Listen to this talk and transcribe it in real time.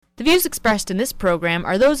The views expressed in this program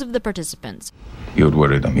are those of the participants. You're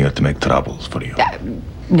worried I'm here to make troubles for you?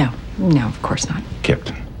 No, of course not.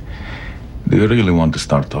 Captain, do you really want to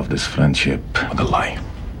start off this friendship with a lie?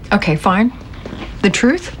 Okay, fine. The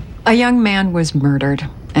truth? A young man was murdered,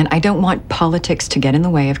 and I don't want politics to get in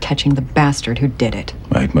the way of catching the bastard who did it.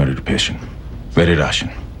 I'd murdered patient. Very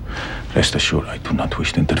rational. Rest assured, I do not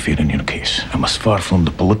wish to interfere in your case. I'm as far from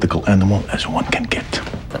the political animal as one can get.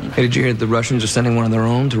 Hey, did you hear that the Russians are sending one of their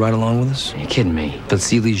own to ride along with us? Are you kidding me?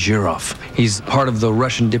 Vasily Zhirov. He's part of the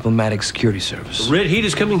Russian Diplomatic Security Service. Red Heat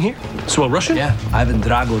is coming here? So a Russian? Yeah, Ivan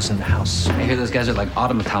Drago's in the house. I hear those guys are like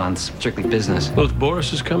automatons, strictly business. Well, if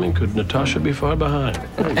Boris is coming, could Natasha be far behind?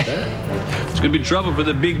 It's gonna be trouble for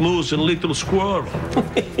the big moose and little squirrel.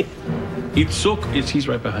 He's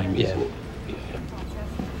right behind me. Yeah.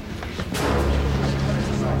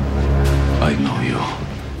 I know you.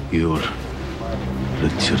 You're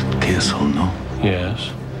Richard Castle, no?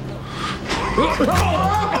 Yes.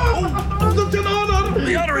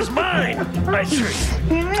 The honor is mine! I see.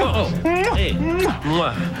 Hey.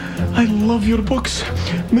 I love your books.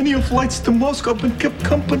 Many of Flights to Moscow have been kept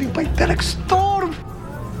company by Derek Storm.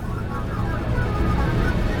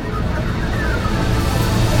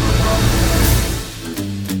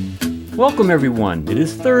 Welcome, everyone. It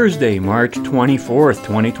is Thursday, March 24th,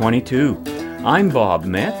 2022. I'm Bob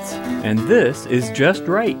Metz, and this is Just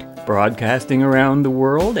Right, broadcasting around the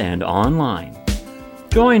world and online.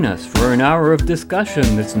 Join us for an hour of discussion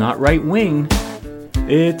that's not right-wing.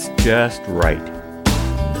 It's just right.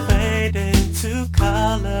 Fade into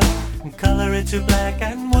color, and color into black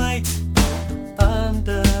and white.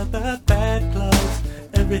 Under the bedclothes,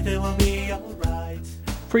 everything will be alright.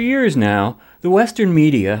 For years now, the Western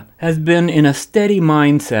media has been in a steady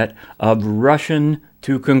mindset of Russian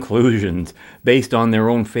to conclusions, based on their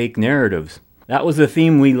own fake narratives. That was a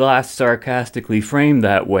theme we last sarcastically framed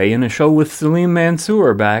that way in a show with Salim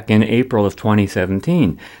Mansour back in April of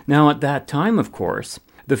 2017. Now, at that time, of course,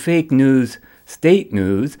 the fake news, state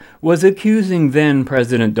news, was accusing then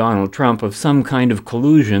President Donald Trump of some kind of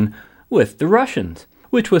collusion with the Russians,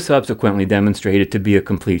 which was subsequently demonstrated to be a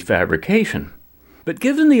complete fabrication. But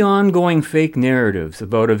given the ongoing fake narratives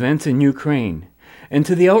about events in Ukraine, and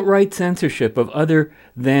to the outright censorship of other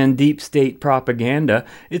than deep state propaganda,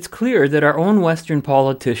 it's clear that our own Western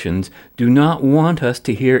politicians do not want us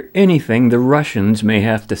to hear anything the Russians may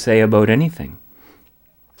have to say about anything.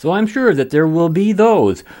 So I'm sure that there will be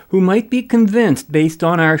those who might be convinced, based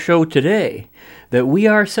on our show today, that we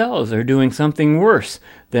ourselves are doing something worse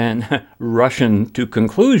than Russian to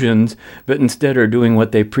conclusions, but instead are doing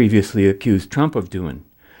what they previously accused Trump of doing.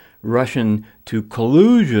 Russian to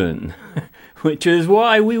collusion, which is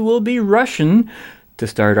why we will be Russian to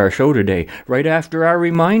start our show today, right after our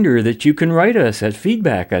reminder that you can write us at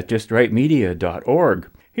feedback@justrightmedia.org.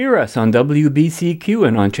 Hear us on WBCQ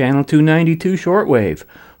and on Channel 292 shortwave.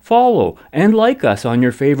 Follow and like us on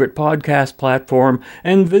your favorite podcast platform,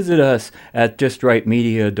 and visit us at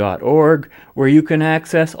justrightmedia.org, where you can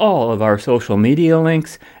access all of our social media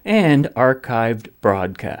links and archived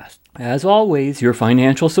broadcasts. As always, your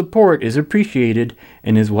financial support is appreciated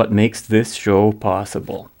and is what makes this show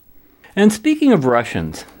possible. And speaking of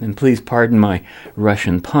Russians, and please pardon my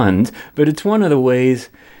Russian puns, but it's one of the ways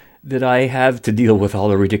that I have to deal with all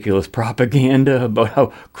the ridiculous propaganda about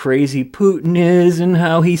how crazy Putin is and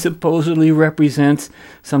how he supposedly represents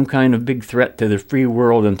some kind of big threat to the free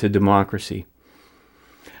world and to democracy.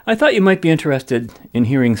 I thought you might be interested in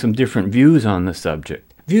hearing some different views on the subject.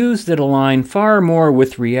 Views that align far more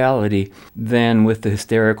with reality than with the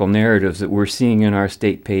hysterical narratives that we're seeing in our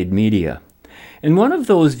state-paid media. And one of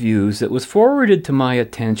those views that was forwarded to my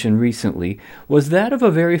attention recently was that of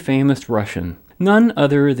a very famous Russian, none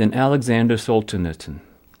other than Alexander Solzhenitsyn.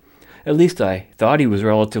 At least I thought he was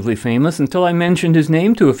relatively famous until I mentioned his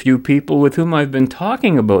name to a few people with whom I've been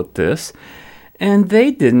talking about this, and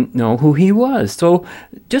they didn't know who he was. So,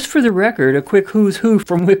 just for the record, a quick who's who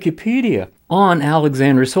from Wikipedia on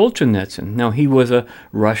Alexander Solzhenitsyn. Now, he was a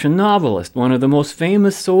Russian novelist, one of the most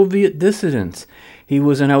famous Soviet dissidents. He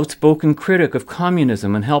was an outspoken critic of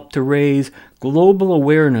communism and helped to raise global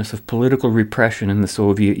awareness of political repression in the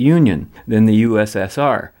Soviet Union, then the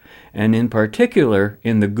USSR, and in particular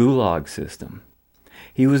in the Gulag system.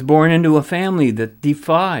 He was born into a family that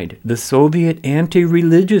defied the Soviet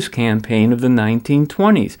anti-religious campaign of the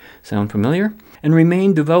 1920s. Sound familiar? And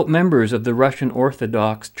remained devout members of the Russian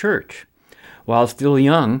Orthodox Church. While still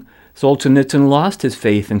young, Solzhenitsyn lost his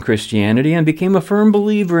faith in Christianity and became a firm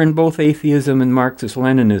believer in both atheism and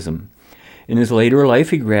Marxist-Leninism. In his later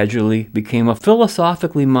life, he gradually became a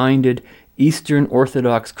philosophically minded Eastern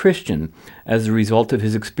Orthodox Christian as a result of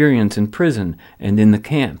his experience in prison and in the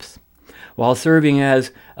camps. While serving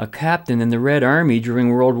as a captain in the Red Army during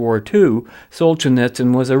World War II,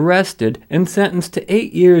 Solzhenitsyn was arrested and sentenced to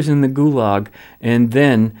 8 years in the Gulag and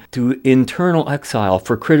then to internal exile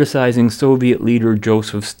for criticizing Soviet leader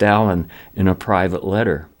Joseph Stalin in a private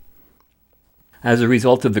letter. As a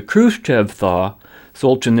result of the Khrushchev thaw,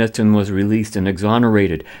 Solzhenitsyn was released and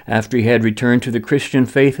exonerated. After he had returned to the Christian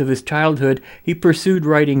faith of his childhood, he pursued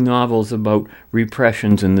writing novels about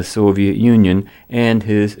repressions in the Soviet Union and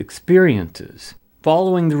his experiences.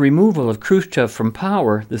 Following the removal of Khrushchev from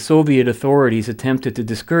power, the Soviet authorities attempted to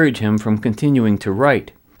discourage him from continuing to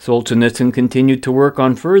write. Solzhenitsyn continued to work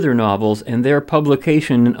on further novels and their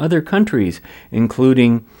publication in other countries,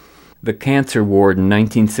 including The Cancer Ward in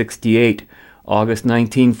 1968, August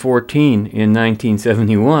 1914 in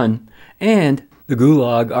 1971, and The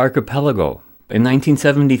Gulag Archipelago in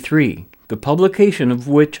 1973, the publication of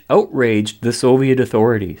which outraged the Soviet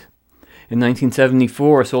authorities. In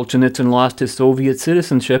 1974, Solzhenitsyn lost his Soviet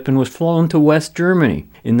citizenship and was flown to West Germany.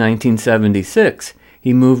 In 1976,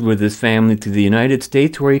 he moved with his family to the United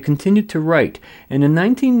States, where he continued to write, and in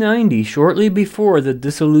 1990, shortly before the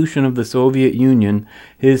dissolution of the Soviet Union,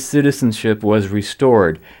 his citizenship was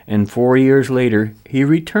restored, and 4 years later, he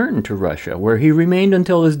returned to Russia, where he remained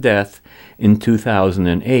until his death in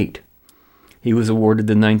 2008. He was awarded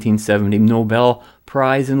the 1970 Nobel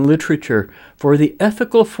Prize in Literature for the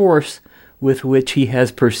ethical force with which he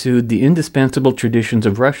has pursued the indispensable traditions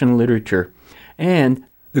of Russian literature, and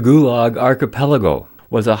The Gulag Archipelago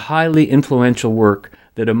was a highly influential work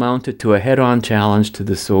that amounted to a head-on challenge to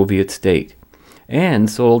the Soviet state, and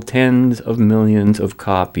sold tens of millions of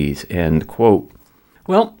copies, end quote.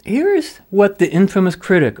 Well, here's what the infamous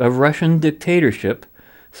critic of Russian dictatorship,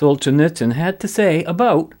 Solzhenitsyn, had to say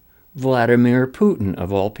about Vladimir Putin,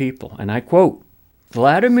 of all people, and I quote,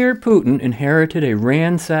 "Vladimir Putin inherited a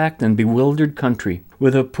ransacked and bewildered country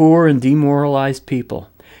with a poor and demoralized people,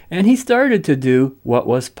 and he started to do what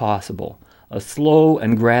was possible, a slow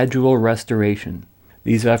and gradual restoration.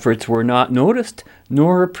 These efforts were not noticed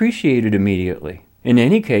nor appreciated immediately. In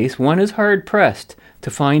any case, one is hard-pressed to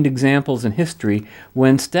find examples in history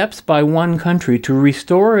when steps by one country to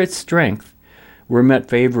restore its strength were met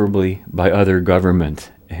favorably by other governments,"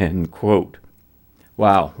 end quote.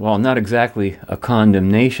 Wow, well, not exactly a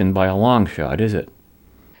condemnation by a long shot, is it?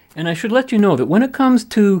 And I should let you know that when it comes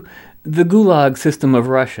to the Gulag system of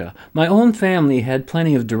Russia, my own family had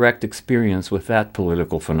plenty of direct experience with that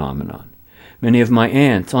political phenomenon. Many of my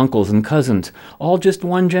aunts, uncles, and cousins, all just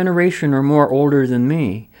one generation or more older than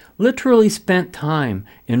me, literally spent time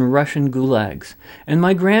in Russian gulags, and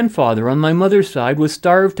my grandfather on my mother's side was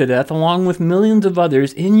starved to death along with millions of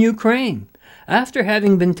others in Ukraine, after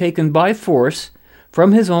having been taken by force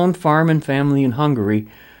from his own farm and family in Hungary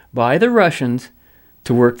by the Russians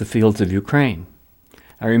to work the fields of Ukraine.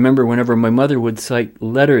 I remember whenever my mother would cite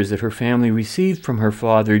letters that her family received from her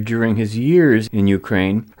father during his years in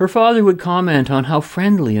Ukraine, her father would comment on how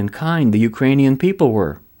friendly and kind the Ukrainian people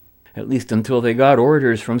were, at least until they got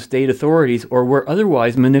orders from state authorities or were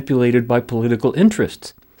otherwise manipulated by political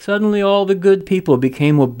interests. Suddenly all the good people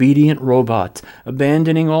became obedient robots,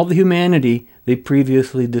 abandoning all the humanity they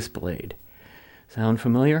previously displayed. Sound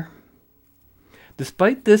familiar?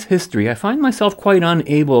 Despite this history, I find myself quite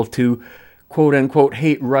unable to quote-unquote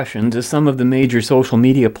hate Russians, as some of the major social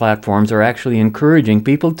media platforms are actually encouraging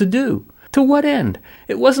people to do. To what end?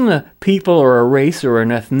 It wasn't a people or a race or an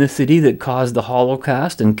ethnicity that caused the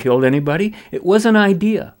Holocaust and killed anybody. It was an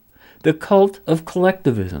idea, the cult of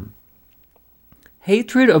collectivism.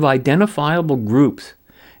 Hatred of identifiable groups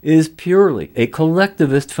is purely a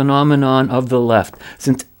collectivist phenomenon of the left,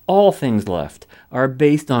 since all things left are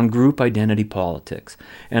based on group identity politics.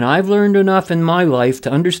 And I've learned enough in my life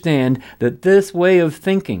to understand that this way of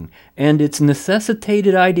thinking and its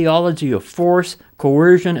necessitated ideology of force,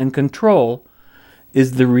 coercion, and control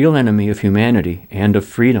is the real enemy of humanity and of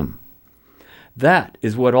freedom. That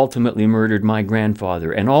is what ultimately murdered my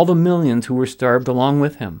grandfather and all the millions who were starved along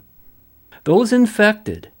with him. Those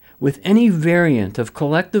infected with any variant of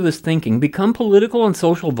collectivist thinking become political and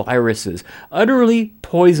social viruses, utterly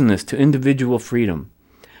poisonous to individual freedom,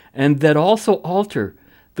 and that also alter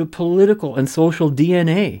the political and social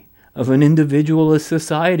DNA of an individualist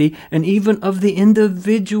society and even of the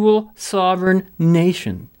individual sovereign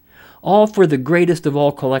nation, all for the greatest of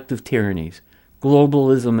all collective tyrannies,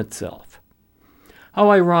 globalism itself.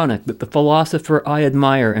 How ironic that the philosopher I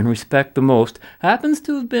admire and respect the most happens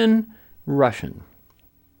to have been Russian.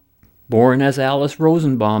 Born as Alice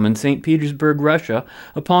Rosenbaum in St. Petersburg, Russia,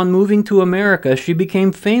 upon moving to America, she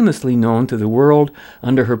became famously known to the world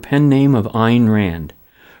under her pen name of Ayn Rand.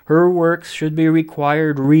 Her works should be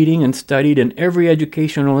required reading and studied in every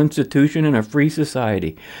educational institution in a free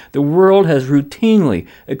society. The world has routinely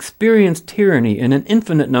experienced tyranny in an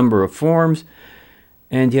infinite number of forms,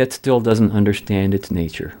 and yet still doesn't understand its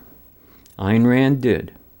nature. Ayn Rand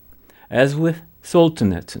did. As with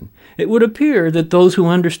Solzhenitsyn, it would appear that those who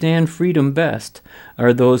understand freedom best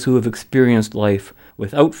are those who have experienced life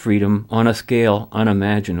without freedom on a scale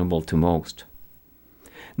unimaginable to most.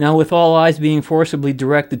 Now, with all eyes being forcibly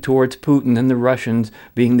directed towards Putin and the Russians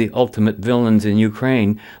being the ultimate villains in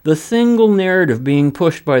Ukraine, the single narrative being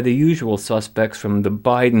pushed by the usual suspects from the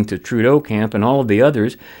Biden to Trudeau camp and all of the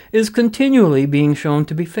others is continually being shown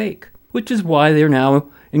to be fake, which is why they're now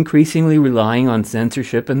increasingly relying on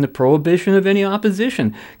censorship and the prohibition of any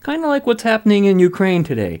opposition, kind of like what's happening in Ukraine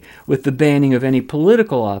today, with the banning of any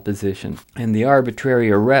political opposition and the arbitrary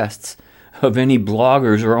arrests of any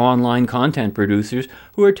bloggers or online content producers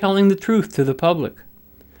who are telling the truth to the public.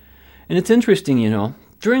 And it's interesting,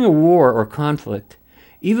 during a war or conflict,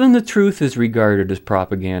 even the truth is regarded as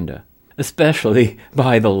propaganda, especially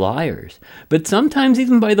by the liars, but sometimes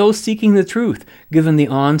even by those seeking the truth, given the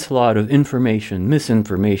onslaught of information,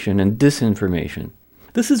 misinformation, and disinformation.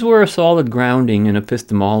 This is where a solid grounding in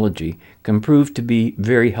epistemology can prove to be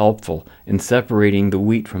very helpful in separating the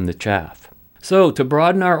wheat from the chaff. So, to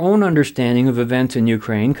broaden our own understanding of events in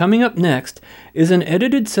Ukraine, coming up next is an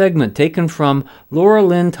edited segment taken from Laura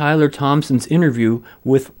Lynn Tyler Thompson's interview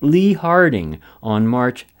with Lee Harding on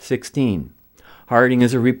March 16. Harding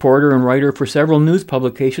is a reporter and writer for several news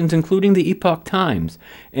publications, including the Epoch Times.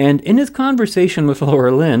 And in his conversation with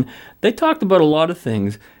Laura Lynn, they talked about a lot of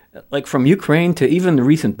things, like from Ukraine to even the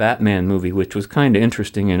recent Batman movie, which was kind of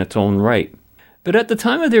interesting in its own right. But at the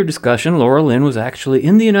time of their discussion, Laura Lynn was actually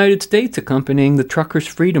in the United States accompanying the Truckers'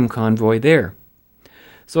 Freedom Convoy there.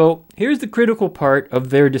 So here's the critical part of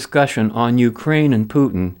their discussion on Ukraine and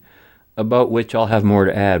Putin, about which I'll have more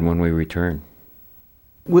to add when we return.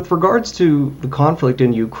 With regards to the conflict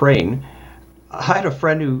in Ukraine, I had a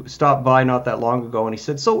friend who stopped by not that long ago, and he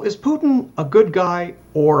said, "So is Putin a good guy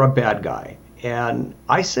or a bad guy?" And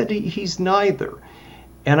I said he's neither.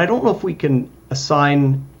 And I don't know if we can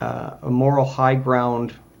assign a moral high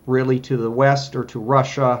ground really to the West or to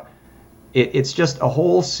Russia. It's just a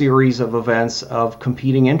whole series of events of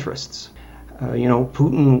competing interests.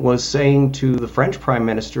 Putin was saying to the French Prime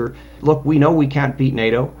Minister, look, we know we can't beat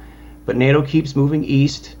NATO, but NATO keeps moving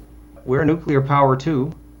east. We're a nuclear power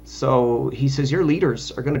too. So he says, your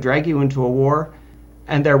leaders are going to drag you into a war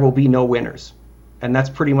and there will be no winners. And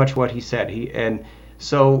that's pretty much what he said.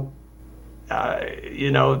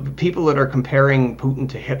 People that are comparing Putin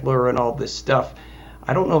to Hitler and all this stuff,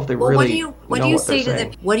 I don't know if they really know what they're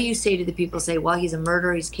saying. What do you say to the people who say, well, he's a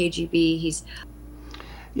murderer, he's KGB,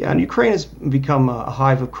 Yeah, and Ukraine has become a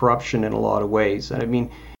hive of corruption in a lot of ways.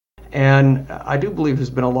 And I do believe there's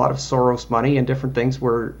been a lot of Soros money and different things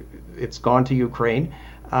where it's gone to Ukraine.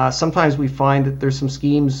 Sometimes we find that there's some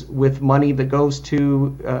schemes with money that goes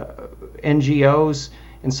to NGOs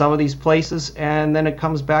in some of these places, and then it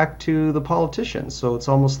comes back to the politicians. So it's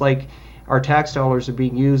almost like our tax dollars are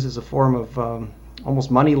being used as a form of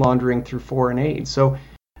almost money laundering through foreign aid. So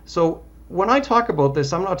when I talk about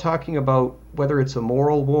this, I'm not talking about whether it's a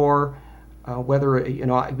moral war,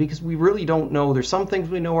 because we really don't know. There's some things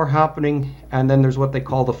we know are happening, and then there's what they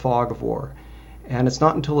call the fog of war. And it's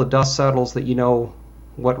not until the dust settles that you know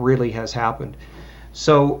what really has happened.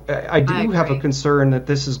 So I do have a concern that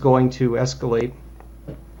this is going to escalate,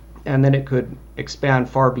 and then it could expand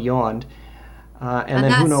far beyond. And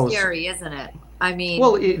then who knows? That's scary, isn't it?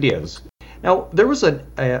 Well, it is. Now, there was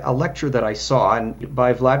a lecture that I saw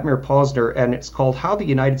by Vladimir Posner, and it's called How the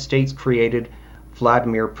United States Created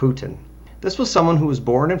Vladimir Putin. This was someone who was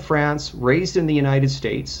born in France, raised in the United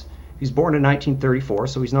States. He's born in 1934,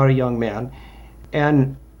 so he's not a young man.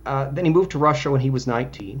 And then he moved to Russia when he was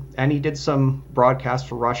 19, and he did some broadcasts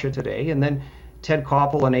for Russia Today. And then Ted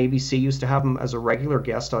Koppel on ABC used to have him as a regular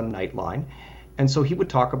guest on Nightline. And so he would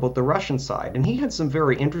talk about the Russian side. And he had some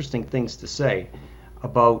very interesting things to say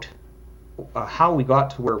about how we got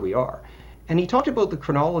to where we are. And he talked about the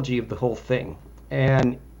chronology of the whole thing.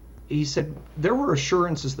 And he said there were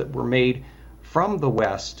assurances that were made from the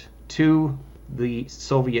West to the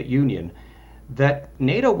Soviet Union that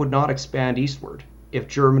NATO would not expand eastward if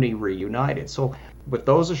Germany reunited. So with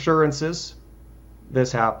those assurances,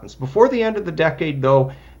 this happens. Before the end of the decade,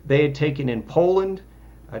 though, they had taken in Poland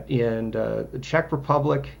and the Czech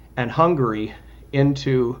Republic and Hungary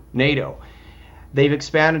into NATO. They've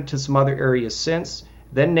expanded to some other areas since,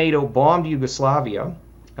 Then NATO bombed Yugoslavia,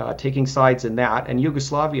 taking sides in that, and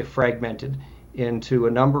Yugoslavia fragmented into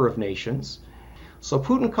a number of nations. So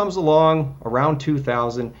Putin comes along around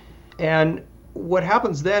 2000, and what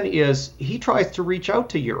happens then is he tries to reach out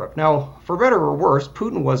to Europe. Now, for better or worse,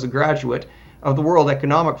 Putin was a graduate of the World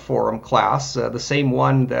Economic Forum class, the same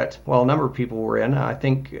one that, well, a number of people were in. I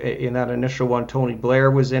think in that initial one, Tony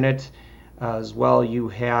Blair was in it. As well, you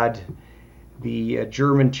had the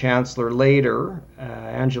German Chancellor later,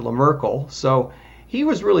 Angela Merkel. So he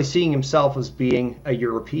was really seeing himself as being a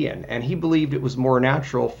European, and he believed it was more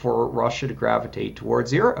natural for Russia to gravitate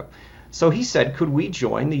towards Europe. So he said, could we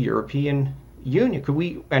join the European Union? Could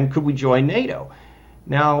we join NATO?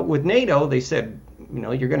 Now, with NATO, they said,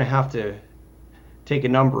 you're going to have to take a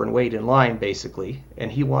number and wait in line, basically,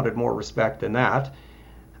 and he wanted more respect than that.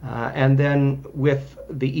 And then with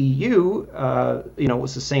the EU, it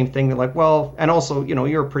was the same thing. They're like, well, and also,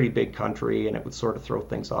 you're a pretty big country, and it would sort of throw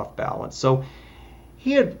things off balance. So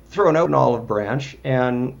he had thrown out an olive branch,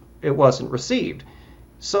 and it wasn't received.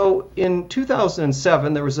 So in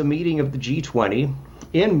 2007, there was a meeting of the G20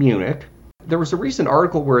 in Munich. There was a recent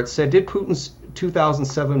article where it said, did Putin's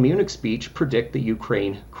 2007 Munich speech predict the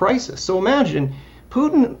Ukraine crisis? So imagine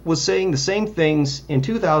Putin was saying the same things in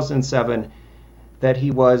 2007 that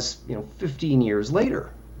he was, 15 years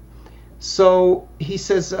later. So he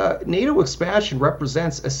says NATO expansion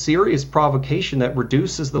represents a serious provocation that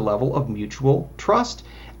reduces the level of mutual trust.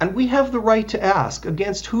 And we have the right to ask,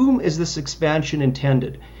 against whom is this expansion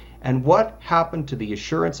intended? And what happened to the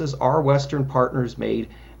assurances our Western partners made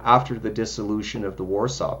after the dissolution of the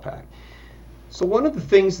Warsaw Pact? So one of the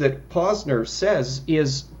things that Posner says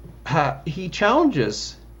is he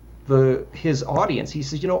challenges his audience. He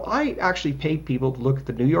says, I actually paid people to look at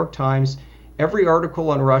the New York Times, every article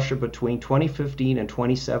on Russia between 2015 and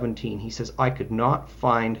 2017. He says, I could not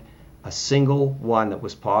find a single one that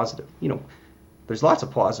was positive. There's lots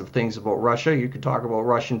of positive things about Russia. You could talk about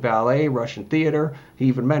Russian ballet, Russian theater. He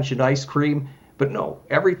even mentioned ice cream. But no,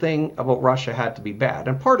 everything about Russia had to be bad.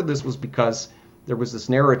 And part of this was because there was this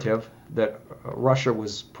narrative that Russia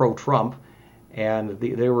was pro-Trump and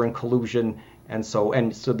they were in collusion. And so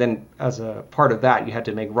then as a part of that, you had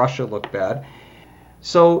to make Russia look bad.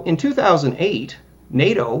 So in 2008,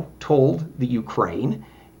 NATO told the Ukraine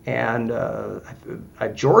and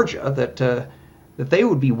Georgia that they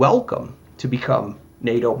would be welcome to become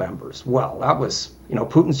NATO members. Well, that was,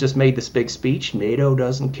 Putin's just made this big speech. NATO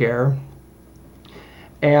doesn't care.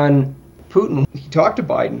 And Putin, he talked to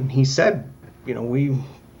Biden. He said,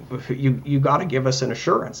 you got to give us an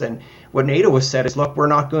assurance. And what NATO has said is, look, we're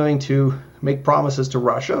not going to make promises to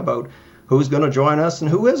Russia about who's going to join us and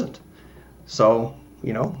who isn't. So,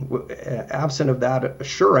 absent of that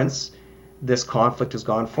assurance, this conflict has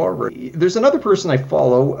gone forward. There's another person I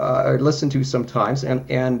follow, or listen to sometimes,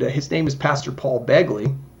 and his name is Pastor Paul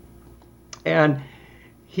Begley. And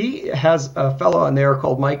he has a fellow on there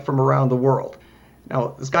called Mike from Around the World.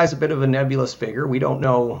 Now, this guy's a bit of a nebulous figure. We don't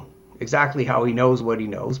know exactly how he knows what he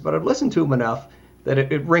knows, but I've listened to him enough that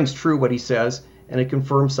it rings true what he says, and it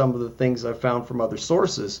confirms some of the things I've found from other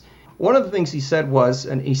sources. One of the things he said was,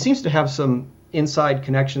 and he seems to have some inside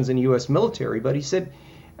connections in U.S. military, but he said,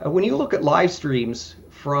 when you look at live streams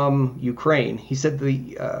from Ukraine, he said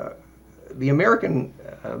the American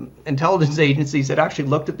intelligence agencies had actually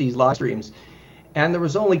looked at these live streams, and there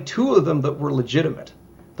was only 2 of them that were legitimate.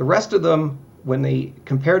 The rest of them, when they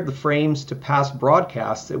compared the frames to past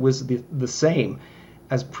broadcasts, it was the same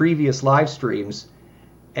as previous live streams.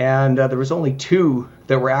 And there was only 2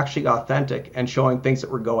 that were actually authentic and showing things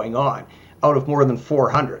that were going on out of more than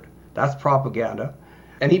 400. That's propaganda.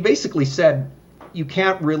 And he basically said, you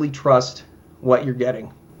can't really trust what you're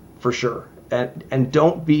getting, for sure. And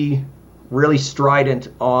don't be really strident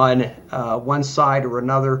on one side or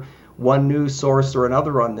another, one news source or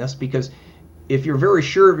another on this, because if you're very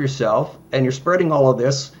sure of yourself and you're spreading all of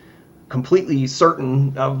this completely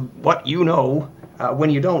certain of what you know, when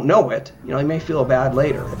you don't know it, you may feel bad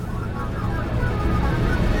later.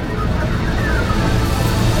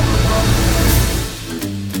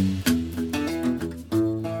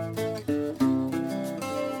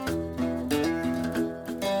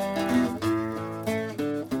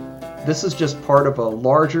 This is just part of a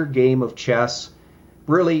larger game of chess,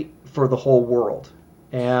 really for the whole world.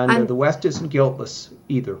 And the West isn't guiltless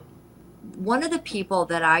either. One of the people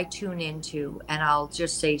that I tune into, and I'll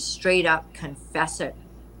just say straight up, confess it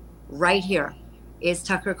right here, is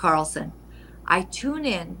Tucker Carlson. I tune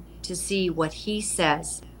in to see what he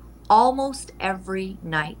says almost every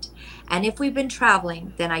night. And if we've been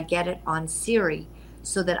traveling, then I get it on Siri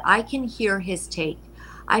so that I can hear his take.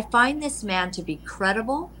 I find this man to be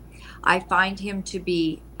credible. I find him to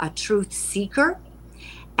be a truth seeker.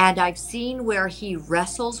 And I've seen where he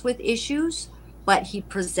wrestles with issues, but he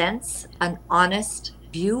presents an honest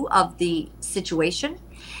view of the situation.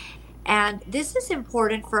 And this is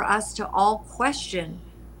important for us to all question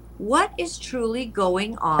what is truly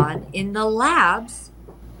going on in the labs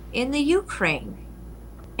in the Ukraine.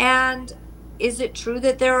 And is it true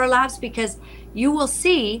that there are labs? Because you will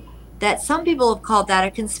see that some people have called that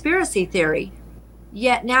a conspiracy theory,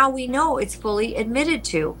 yet now we know it's fully admitted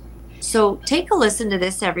to. So take a listen to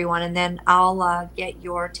this, everyone, and then I'll get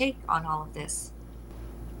your take on all of this.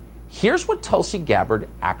 Here's what Tulsi Gabbard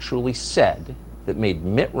actually said that made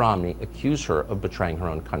Mitt Romney accuse her of betraying her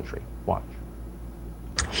own country. Watch.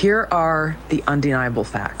 Here are the undeniable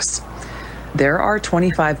facts. There are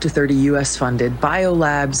 25 to 30 U.S.-funded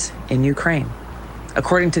biolabs in Ukraine.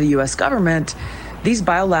 According to the U.S. government, these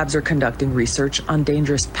biolabs are conducting research on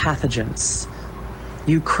dangerous pathogens.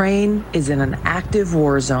 Ukraine is in an active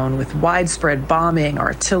war zone with widespread bombing,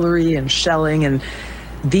 artillery, and shelling, and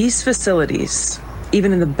these facilities,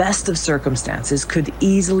 even in the best of circumstances, could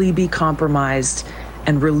easily be compromised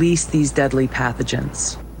and release these deadly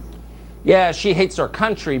pathogens. Yeah, she hates our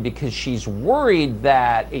country because she's worried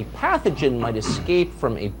that a pathogen might escape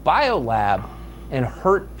from a biolab and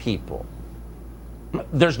hurt people.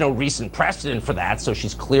 There's no recent precedent for that, so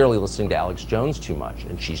she's clearly listening to Alex Jones too much,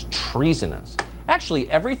 and she's treasonous. Actually,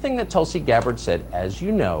 everything that Tulsi Gabbard said, as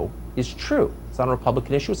you know, is true. It's not a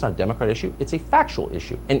Republican issue, it's not a Democrat issue, it's a factual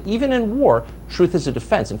issue. And even in war, truth is a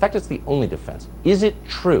defense. In fact, it's the only defense. Is it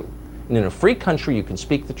true? And in a free country, you can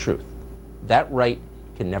speak the truth. That right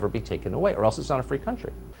can never be taken away, or else it's not a free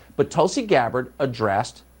country. But Tulsi Gabbard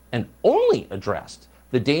addressed, and only addressed,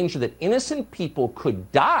 the danger that innocent people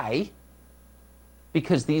could die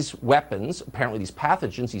because these weapons, apparently these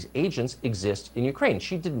pathogens, these agents, exist in Ukraine.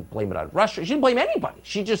 She didn't blame it on Russia. She didn't blame anybody.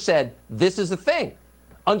 She just said, this is the thing.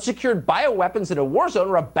 Unsecured bioweapons in a war zone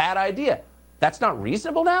are a bad idea. That's not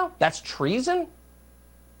reasonable now? That's treason?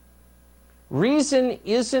 Reason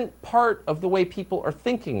isn't part of the way people are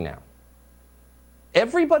thinking now.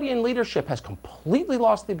 Everybody in leadership has completely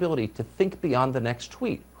lost the ability to think beyond the next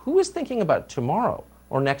tweet. Who is thinking about tomorrow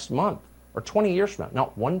or next month or 20 years from now?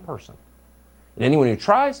 Not one person. And anyone who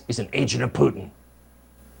tries is an agent of Putin.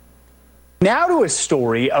 Now to a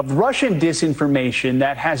story of Russian disinformation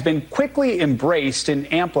that has been quickly embraced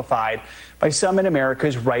and amplified by some in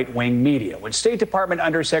America's right-wing media. When State Department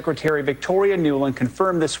Undersecretary Victoria Nuland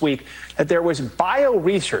confirmed this week that there was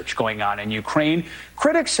bio-research going on in Ukraine,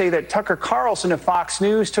 critics say that Tucker Carlson of Fox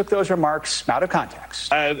News took those remarks out of context.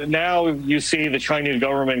 Now you see the Chinese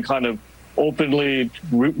government kind of openly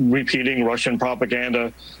repeating Russian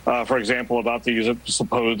propaganda, for example, about the use of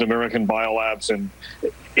supposed American biolabs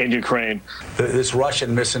in Ukraine. This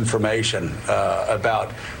Russian misinformation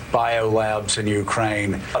about biolabs in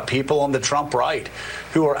Ukraine, people on the Trump right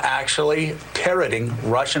who are actually parroting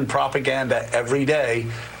Russian propaganda every day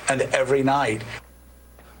and every night.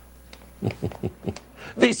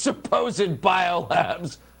 These supposed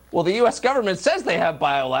biolabs. Well, the U.S. government says they have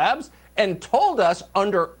biolabs and told us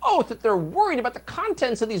under oath that they're worried about the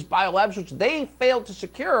contents of these biolabs, which they failed to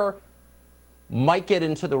secure, might get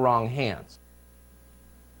into the wrong hands.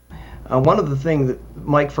 One of the things that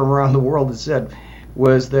Mike from around the world has said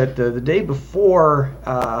was that the day before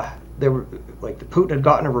they were like Putin had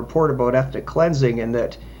gotten a report about ethnic cleansing, and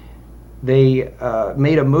that they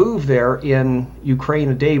made a move there in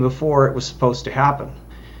Ukraine a day before it was supposed to happen.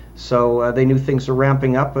 So they knew things were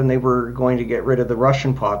ramping up and they were going to get rid of the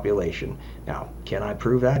Russian population. Now, can I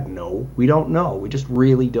prove that? No, we don't know. We just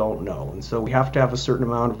really don't know. And so we have to have a certain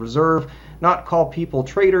amount of reserve, not call people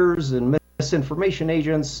traitors and misinformation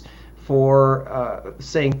agents for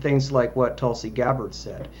saying things like what Tulsi Gabbard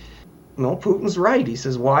said. No, Putin's right. He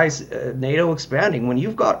says, why is NATO expanding? When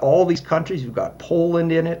you've got all these countries, you've got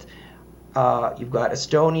Poland in it, you've got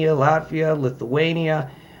Estonia, Latvia,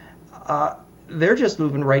 Lithuania, they're just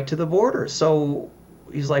moving right to the border. So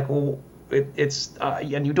he's like, well, it's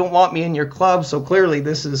and you don't want me in your club, so clearly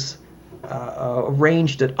this is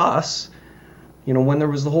arranged at us. You know, when there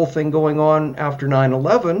was the whole thing going on after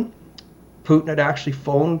 9/11, Putin had actually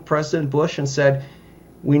phoned President Bush and said,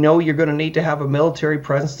 we know you're going to need to have a military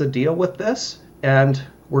presence to deal with this, and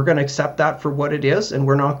we're going to accept that for what it is, and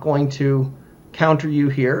we're not going to counter you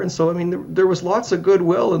here. And so, I mean, there was lots of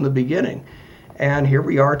goodwill in the beginning. And here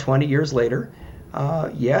we are 20 years later.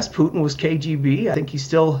 Yes, Putin was KGB. I think he's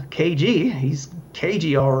still KG. He's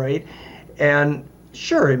KG all right. And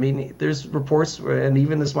sure, I mean, there's reports, and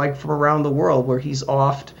even this Mike from around the world, where he's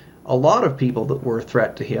offed a lot of people that were a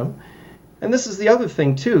threat to him. And this is the other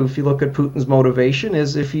thing, too. If you look at Putin's motivation,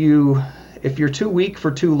 is if you If you're too weak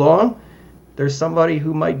for too long, there's somebody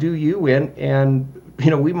who might do you in, and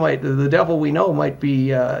the devil we know might be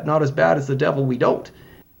not as bad as the devil we don't.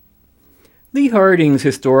 Lee Harding's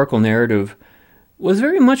historical narrative was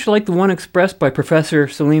very much like the one expressed by Professor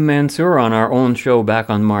Salim Mansur on our own show back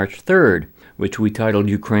on March 3rd, which we titled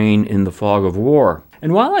Ukraine in the Fog of War.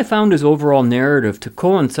 And while I found his overall narrative to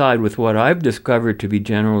coincide with what I've discovered to be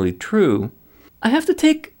generally true, I have to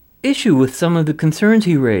take issue with some of the concerns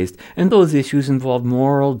he raised, and those issues involved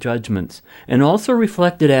moral judgments, and also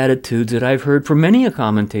reflected attitudes that I've heard from many a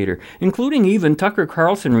commentator, including even Tucker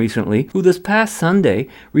Carlson recently, who this past Sunday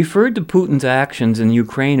referred to Putin's actions in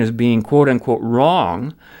Ukraine as being quote-unquote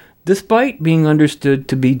wrong, despite being understood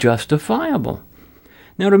to be justifiable.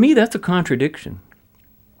 Now, to me, that's a contradiction.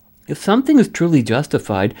 If something is truly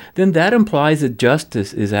justified, then that implies that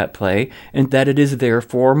justice is at play and that it is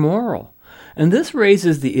therefore moral. And this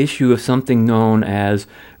raises the issue of something known as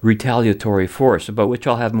retaliatory force, about which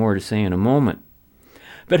I'll have more to say in a moment.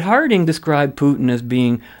 But Harding described Putin as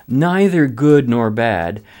being neither good nor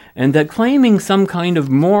bad, and that claiming some kind of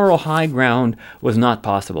moral high ground was not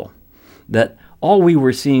possible. That all we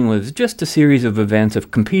were seeing was just a series of events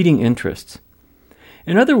of competing interests.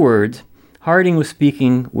 In other words, Harding was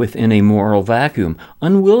speaking within a moral vacuum,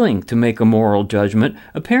 unwilling to make a moral judgment,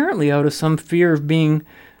 apparently out of some fear of being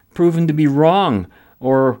proven to be wrong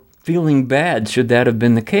or feeling bad should that have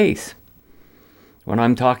been the case. When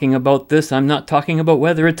I'm talking about this, I'm not talking about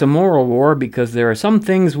whether it's a moral war, because there are some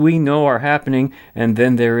things we know are happening, and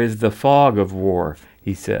then there is the fog of war,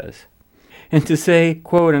 he says. And to say,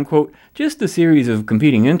 quote-unquote, just a series of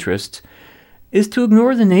competing interests, is to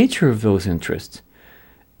ignore the nature of those interests.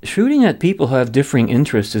 Shooting at people who have differing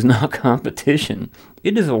interests is not competition.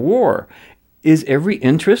 It is a war. Is every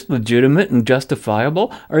interest legitimate and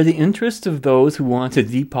justifiable? Are the interests of those who want to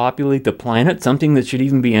depopulate the planet something that should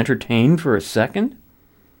even be entertained for a second?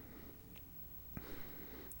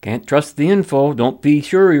 Can't trust the info. Don't be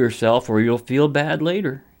sure of yourself or you'll feel bad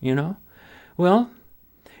later, Well,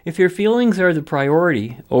 if your feelings are the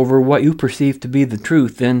priority over what you perceive to be the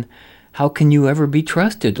truth, then how can you ever be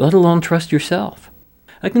trusted, let alone trust yourself?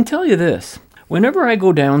 I can tell you this. Whenever I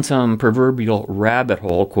go down some proverbial rabbit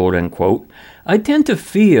hole, quote-unquote, I tend to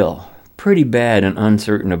feel pretty bad and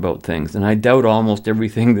uncertain about things, and I doubt almost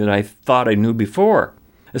everything that I thought I knew before,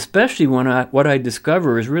 especially when what I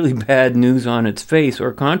discover is really bad news on its face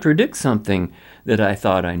or contradicts something that I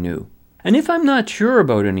thought I knew. And if I'm not sure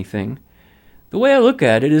about anything, the way I look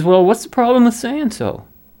at it is, well, what's the problem with saying so?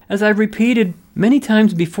 As I've repeated many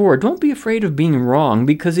times before, don't be afraid of being wrong,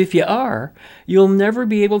 because if you are, you'll never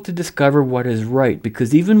be able to discover what is right,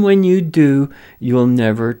 because even when you do, you'll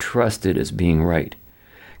never trust it as being right.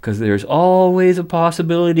 Because there's always a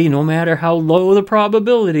possibility, no matter how low the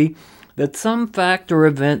probability, that some fact or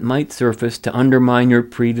event might surface to undermine your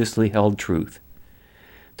previously held truth.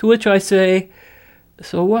 To which I say,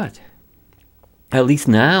 so what? At least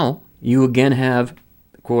now you again have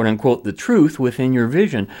quote-unquote, the truth within your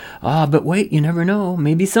vision. But wait, you never know.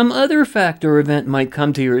 Maybe some other fact or event might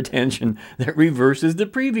come to your attention that reverses the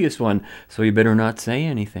previous one. So you better not say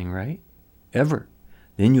anything, right? Ever.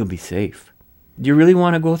 Then you'll be safe. Do you really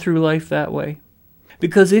want to go through life that way?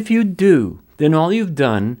 Because if you do, then all you've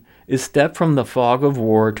done is step from the fog of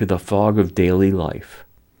war to the fog of daily life.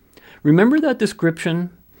 Remember that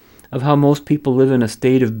description of how most people live in a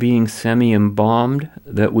state of being semi-embalmed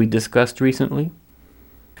that we discussed recently?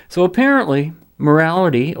 So apparently,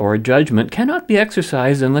 morality or judgment cannot be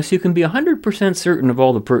exercised unless you can be 100% certain of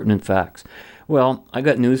all the pertinent facts. Well, I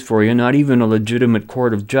got news for you. Not even a legitimate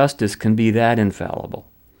court of justice can be that infallible.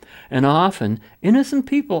 And often, innocent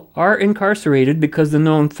people are incarcerated because the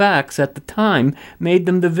known facts at the time made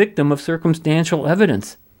them the victim of circumstantial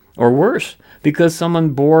evidence. Or worse, because someone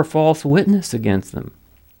bore false witness against them.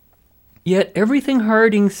 Yet everything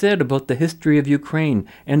Harding said about the history of Ukraine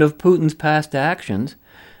and of Putin's past actions,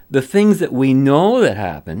 the things that we know that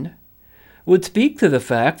happened, would speak to the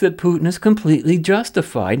fact that Putin is completely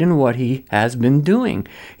justified in what he has been doing.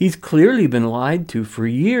 He's clearly been lied to for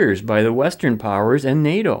years by the Western powers and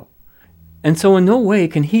NATO. And so in no way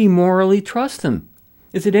can he morally trust them.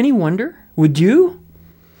 Is it any wonder? Would you?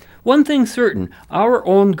 One thing's certain, our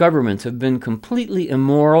own governments have been completely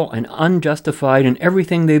immoral and unjustified in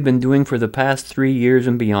everything they've been doing for the past 3 years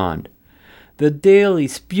and beyond. The daily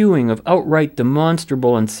spewing of outright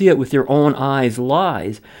demonstrable and see it with your own eyes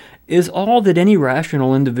lies is all that any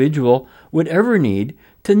rational individual would ever need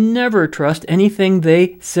to never trust anything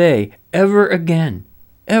they say ever again.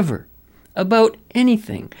 Ever. about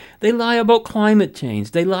anything. They lie about climate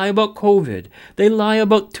change. They lie about COVID. They lie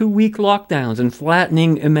about 2-week lockdowns and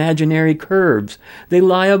flattening imaginary curves. They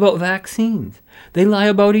lie about vaccines. They lie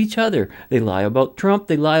about each other. They lie about Trump.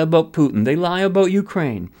 They lie about Putin. They lie about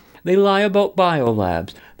Ukraine. They lie about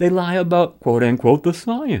biolabs. They lie about, quote-unquote, the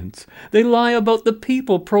science. They lie about the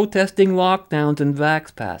people protesting lockdowns and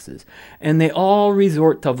vax passes. And they all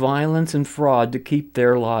resort to violence and fraud to keep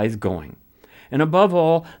their lies going. And above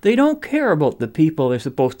all, they don't care about the people they're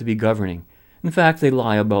supposed to be governing. In fact, they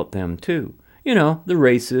lie about them too. You know, the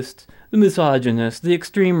racists, the misogynists, the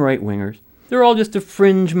extreme right-wingers. They're all just a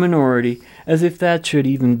fringe minority, as if that should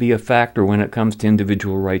even be a factor when it comes to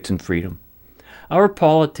individual rights and freedom. Our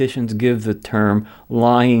politicians give the term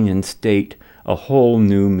lying in state a whole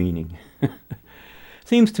new meaning.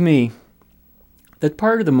 Seems to me that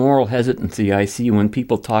part of the moral hesitancy I see when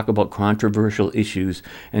people talk about controversial issues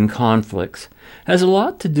and conflicts has a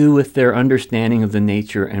lot to do with their understanding of the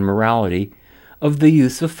nature and morality of the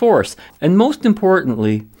use of force, and most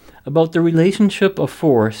importantly, about the relationship of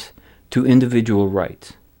force to individual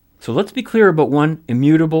rights. So let's be clear about one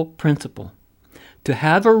immutable principle. To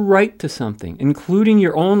have a right to something, including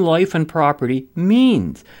your own life and property,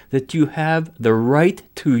 means that you have the right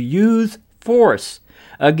to use force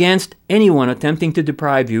against anyone attempting to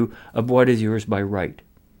deprive you of what is yours by right.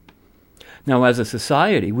 Now, as a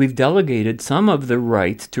society, we've delegated some of the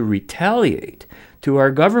rights to retaliate to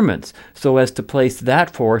our governments so as to place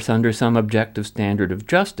that force under some objective standard of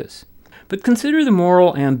justice. But consider the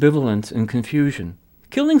moral ambivalence and confusion.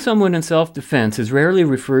 Killing someone in self-defense is rarely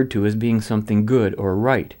referred to as being something good or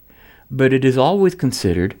right, but it is always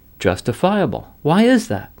considered justifiable. Why is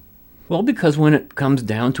that? Well, because when it comes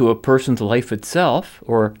down to a person's life itself,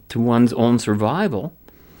 or to one's own survival,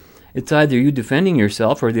 it's either you defending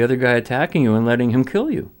yourself or the other guy attacking you and letting him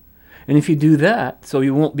kill you. And if you do that, so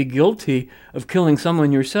you won't be guilty of killing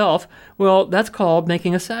someone yourself, well, that's called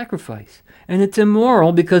making a sacrifice. And it's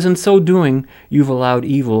immoral because in so doing, you've allowed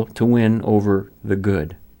evil to win over the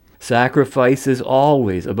good. Sacrifice is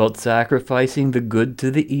always about sacrificing the good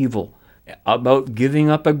to the evil, about giving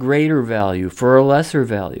up a greater value for a lesser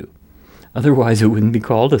value. Otherwise, it wouldn't be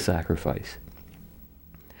called a sacrifice.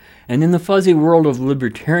 And in the fuzzy world of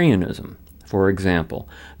libertarianism, for example,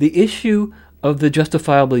 the issue of the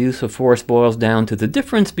justifiable use of force boils down to the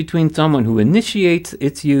difference between someone who initiates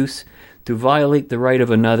its use to violate the right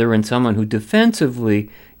of another and someone who defensively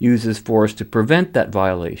uses force to prevent that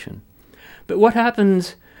violation. But what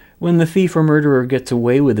happens when the thief or murderer gets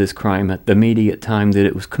away with his crime at the immediate time that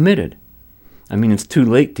it was committed? I mean, it's too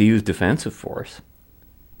late to use defensive force.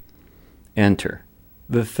 Enter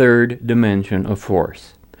the third dimension of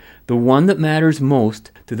force, the one that matters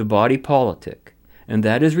most to the body politic, and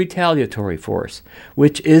that is retaliatory force,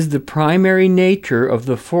 which is the primary nature of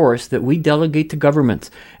the force that we delegate to governments.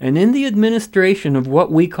 And in the administration of what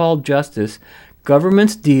we call justice,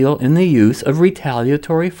 governments deal in the use of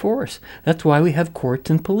retaliatory force. That's why we have courts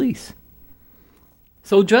and police.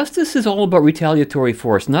 So justice is all about retaliatory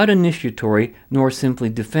force, not initiatory nor simply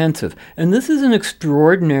defensive. And this is an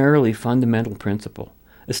extraordinarily fundamental principle,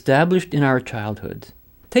 established in our childhoods.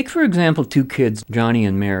 Take, for example, two kids, Johnny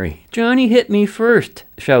and Mary. "Johnny hit me first,"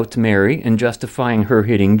 shouts Mary, in justifying her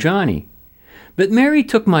hitting Johnny. "But Mary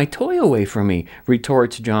took my toy away from me,"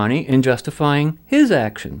 retorts Johnny, in justifying his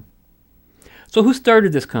action. So who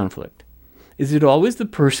started this conflict? Is it always the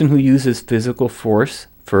person who uses physical force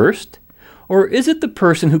first? Or is it the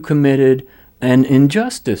person who committed an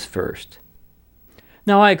injustice first?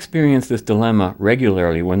 Now, I experience this dilemma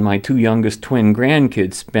regularly when my two youngest twin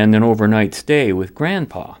grandkids spend an overnight stay with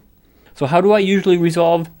Grandpa. So how do I usually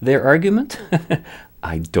resolve their argument?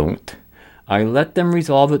 I don't. I let them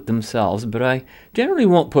resolve it themselves, but I generally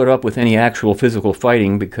won't put up with any actual physical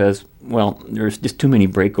fighting because, well, there's just too many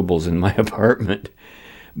breakables in my apartment.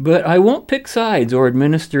 But I won't pick sides or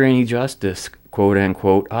administer any justice,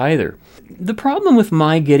 quote-unquote, either. The problem with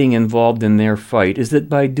my getting involved in their fight is that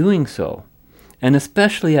by doing so, and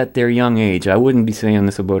especially at their young age, I wouldn't be saying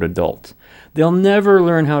this about adults, they'll never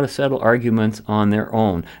learn how to settle arguments on their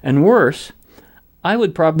own. And worse, I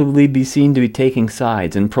would probably be seen to be taking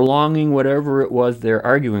sides and prolonging whatever it was they're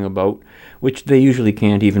arguing about, which they usually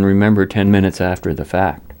can't even remember 10 minutes after the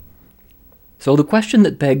fact. So the question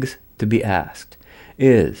that begs to be asked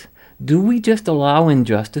is, do we just allow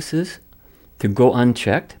injustices to go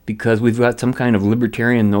unchecked because we've got some kind of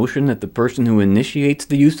libertarian notion that the person who initiates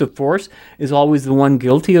the use of force is always the one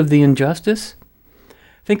guilty of the injustice?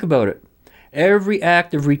 Think about it. Every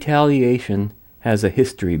act of retaliation has a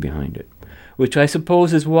history behind it, which I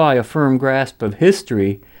suppose is why a firm grasp of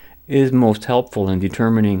history is most helpful in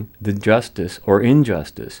determining the justice or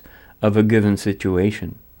injustice of a given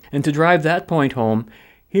situation. And to drive that point home,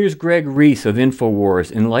 here's Greg Reese of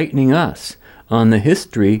InfoWars enlightening us on the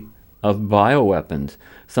history of bioweapons,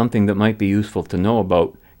 something that might be useful to know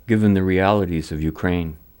about given the realities of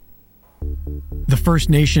Ukraine. The first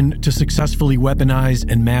nation to successfully weaponize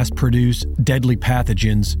and mass produce deadly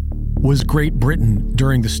pathogens was Great Britain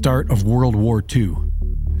during the start of World War II,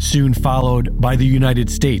 soon followed by the United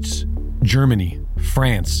States, Germany,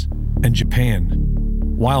 France, and Japan.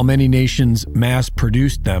 While many nations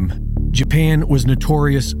mass-produced them, Japan was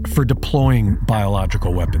notorious for deploying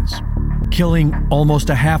biological weapons, killing almost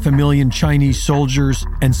 500,000 Chinese soldiers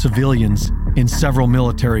and civilians in several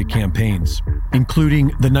military campaigns, including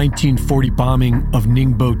the 1940 bombing of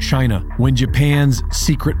Ningbo, China, when Japan's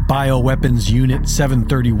secret bioweapons unit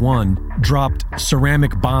 731 dropped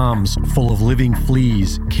ceramic bombs full of living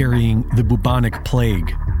fleas carrying the bubonic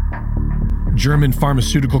plague. German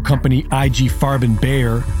pharmaceutical company IG Farben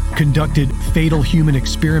Bayer conducted fatal human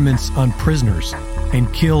experiments on prisoners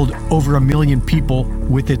and killed over 1 million people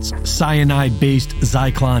with its cyanide-based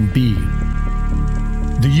Zyklon B.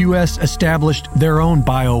 The U.S. established their own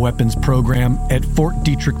bioweapons program at Fort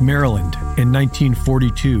Detrick, Maryland in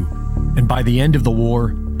 1942, and by the end of the war,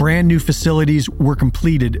 brand new facilities were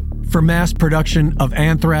completed for mass production of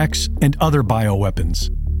anthrax and other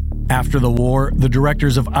bioweapons. After the war, the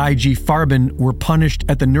directors of IG Farben were punished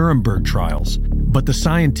at the Nuremberg trials, but the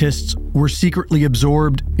scientists were secretly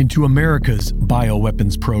absorbed into America's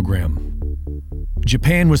bioweapons program.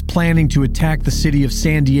 Japan was planning to attack the city of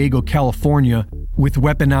San Diego, California, with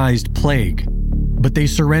weaponized plague, but they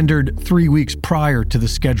surrendered 3 weeks prior to the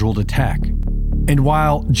scheduled attack. And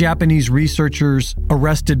while Japanese researchers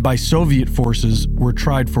arrested by Soviet forces were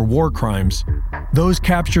tried for war crimes, those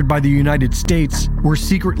captured by the United States were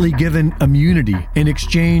secretly given immunity in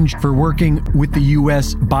exchange for working with the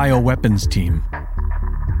U.S. bioweapons team.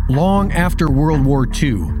 Long after World War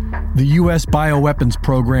II, the U.S. bioweapons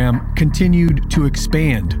program continued to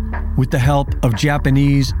expand with the help of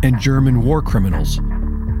Japanese and German war criminals.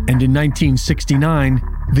 And in 1969,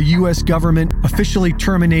 the U.S. government officially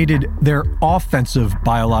terminated their offensive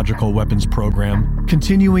biological weapons program,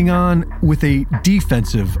 continuing on with a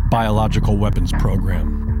defensive biological weapons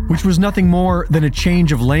program, which was nothing more than a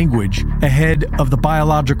change of language ahead of the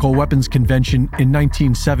Biological Weapons Convention in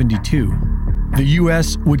 1972. The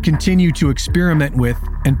U.S. would continue to experiment with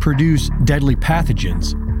and produce deadly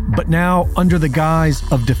pathogens, but now under the guise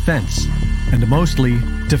of defense, and mostly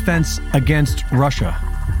defense against Russia.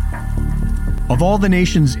 Of all the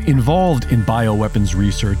nations involved in bioweapons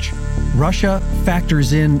research, Russia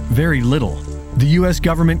factors in very little. The U.S.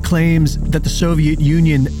 government claims that the Soviet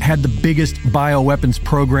Union had the biggest bioweapons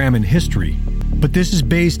program in history, but this is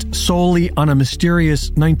based solely on a mysterious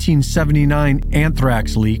 1979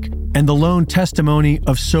 anthrax leak and the lone testimony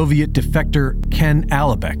of Soviet defector Ken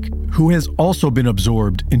Alibek, who has also been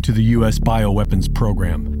absorbed into the U.S. bioweapons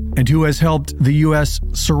program, and who has helped the U.S.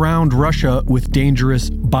 surround Russia with dangerous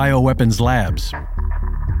bioweapons labs.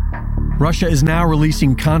 Russia is now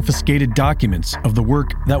releasing confiscated documents of the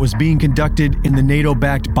work that was being conducted in the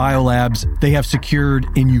NATO-backed biolabs they have secured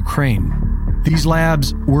in Ukraine. These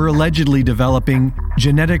labs were allegedly developing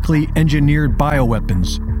genetically engineered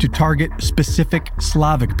bioweapons to target specific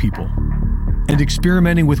Slavic people, and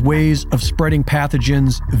experimenting with ways of spreading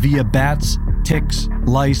pathogens via bats, ticks,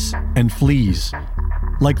 lice, and fleas,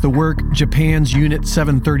 like the work Japan's Unit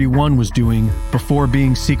 731 was doing before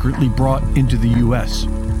being secretly brought into the U.S.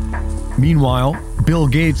 Meanwhile, Bill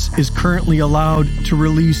Gates is currently allowed to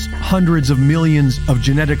release hundreds of millions of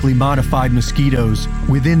genetically modified mosquitoes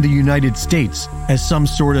within the United States as some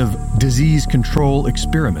sort of disease control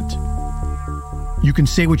experiment. You can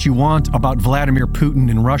say what you want about Vladimir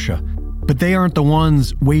Putin and Russia, but they aren't the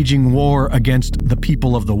ones waging war against the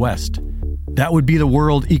people of the West. That would be the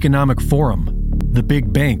World Economic Forum, the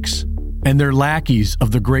big banks, and their lackeys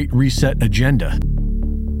of the Great Reset agenda.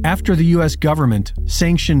 After the U.S. government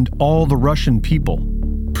sanctioned all the Russian people,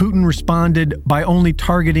 Putin responded by only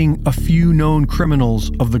targeting a few known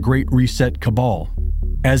criminals of the Great Reset cabal,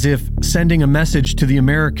 as if sending a message to the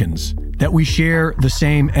Americans that we share the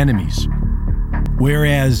same enemies.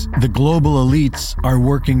 Whereas the global elites are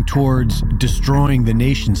working towards destroying the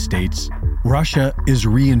nation-states, Russia is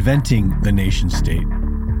reinventing the nation-state.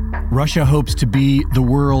 Russia hopes to be the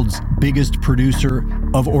world's biggest producer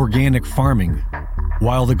of organic farming,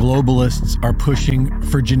 while the globalists are pushing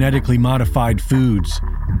for genetically modified foods,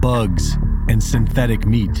 bugs, and synthetic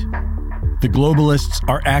meat. The globalists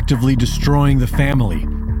are actively destroying the family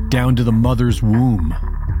down to the mother's womb,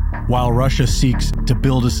 while Russia seeks to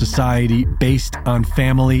build a society based on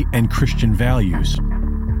family and Christian values.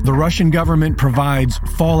 The Russian government provides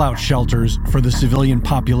fallout shelters for the civilian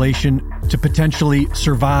population to potentially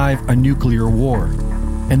survive a nuclear war.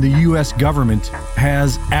 And the U.S. government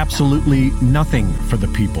has absolutely nothing for the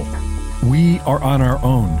people. We are on our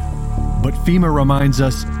own. But FEMA reminds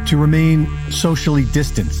us to remain socially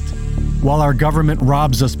distanced while our government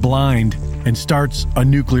robs us blind and starts a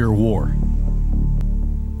nuclear war.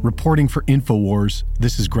 Reporting for InfoWars,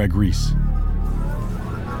 this is Greg Reese.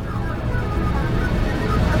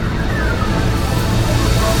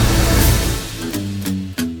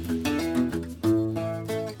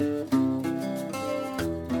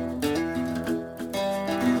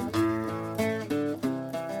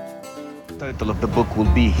 The title of the book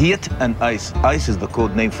will be Heat and Ice. Ice is the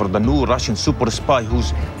code name for the new Russian super spy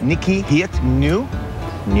who's Nikki Heat, new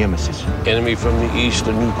nemesis. Enemy from the east,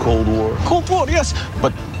 a new Cold War. Cold War, yes.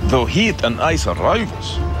 But though Heat and Ice are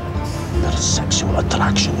rivals, their sexual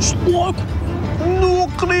attraction is like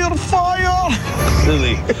nuclear fire.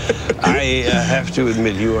 Lily, I have to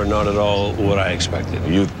admit, you are not at all what I expected.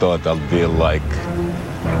 You thought I'd be like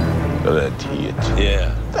Red Heat.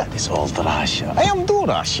 Yeah. That is old Russia. I am do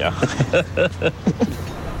Russia.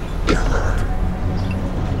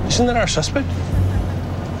 Isn't that our suspect?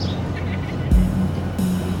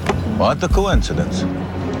 What a coincidence.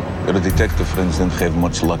 Your detective friends didn't have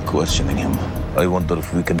much luck questioning him. I wonder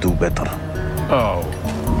if we can do better. Oh,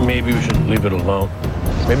 maybe we should leave it alone.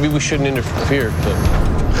 Maybe we shouldn't interfere.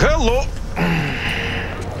 Hello.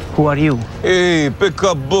 Who are you? Hey, pick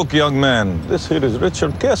up book, young man. This here is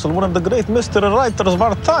Richard Castle, one of the great mystery writers of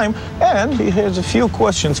our time, and he has a few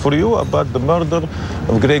questions for you about the murder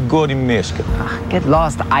of Grigory Mishkin. Get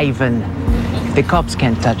lost, Ivan. If the cops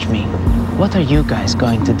can't touch me, what are you guys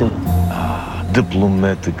going to do?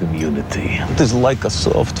 Diplomatic immunity. It is like a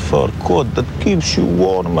soft fur coat that keeps you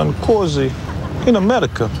warm and cozy in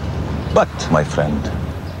America. But, my friend,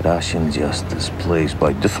 Russian justice plays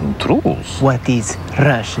by different rules. What is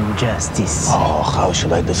Russian justice? Oh, how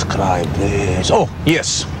should I describe this? Oh,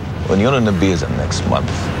 yes. When you're in Ibiza next month,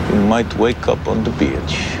 you might wake up on the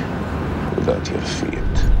beach without your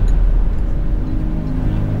feet.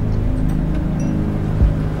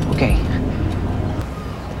 Okay.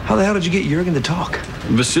 How the hell did you get Jurgen to talk?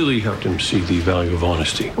 Vasily helped him see the value of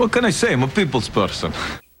honesty. What can I say? I'm a people's person.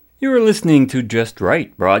 You are listening to Just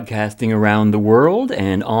Right, broadcasting around the world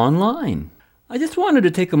and online. I just wanted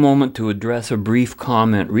to take a moment to address a brief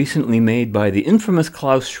comment recently made by the infamous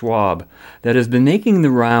Klaus Schwab that has been making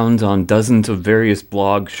the rounds on dozens of various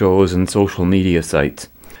blog shows and social media sites.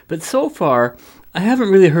 But so far, I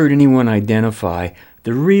haven't really heard anyone identify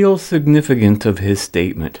the real significance of his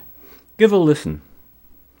statement. Give a listen.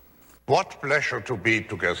 What pleasure to be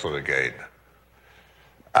together again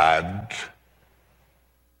and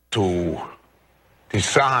to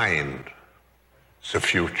design the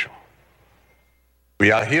future.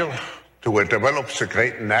 We are here to develop the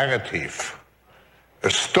great narrative, a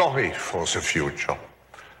story for the future.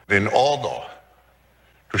 In order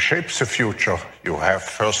to shape the future, you have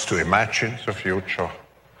first to imagine the future,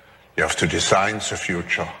 you have to design the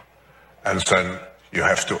future, and then you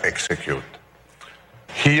have to execute.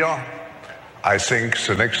 Here, I think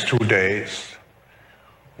the next 2 days,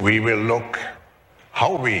 we will look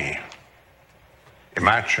how we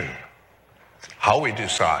imagine, how we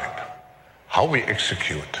design, how we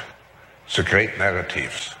execute the great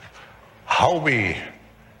narratives, how we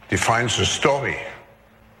define the story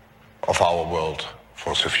of our world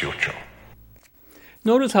for the future.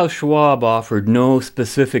 Notice how Schwab offered no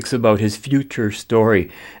specifics about his future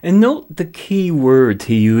story, and note the key words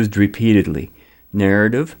he used repeatedly: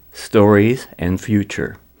 narrative, stories, and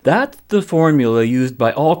future. That's the formula used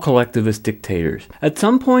by all collectivist dictators. At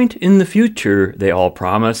some point in the future, they all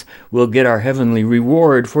promise, we'll get our heavenly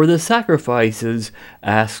reward for the sacrifices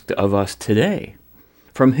asked of us today.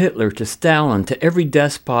 From Hitler to Stalin to every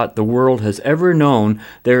despot the world has ever known,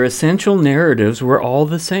 their essential narratives were all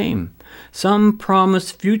the same. Some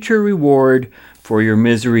promise future reward for your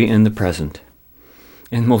misery in the present.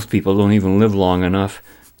 And most people don't even live long enough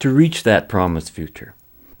to reach that promised future.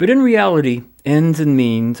 But in reality, ends and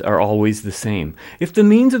means are always the same. If the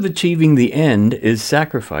means of achieving the end is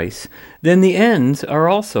sacrifice, then the ends are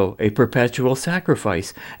also a perpetual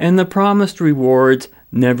sacrifice, and the promised rewards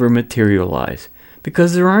never materialize,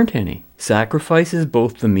 because there aren't any. Sacrifice is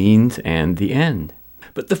both the means and the end.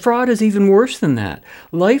 But the fraud is even worse than that.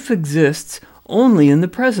 Life exists only in the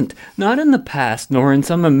present, not in the past nor in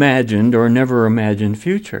some imagined or never imagined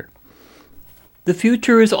future. The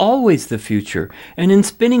future is always the future, and in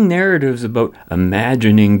spinning narratives about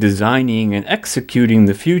imagining, designing, and executing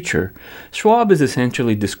the future, Schwab is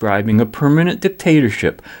essentially describing a permanent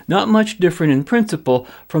dictatorship, not much different in principle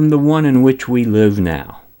from the one in which we live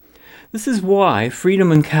now. This is why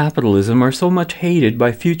freedom and capitalism are so much hated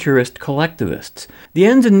by futurist collectivists. The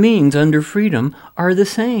ends and means under freedom are the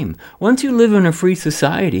same. Once you live in a free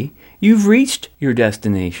society, you've reached your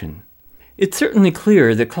destination. It's certainly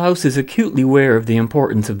clear that Klaus is acutely aware of the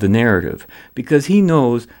importance of the narrative, because he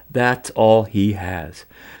knows that's all he has.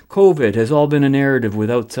 COVID has all been a narrative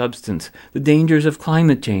without substance. The dangers of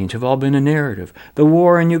climate change have all been a narrative. The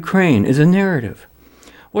war in Ukraine is a narrative.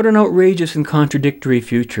 What an outrageous and contradictory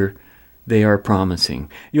future they are promising.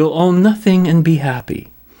 You'll own nothing and be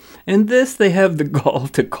happy. And this they have the gall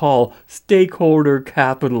to call stakeholder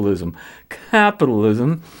capitalism.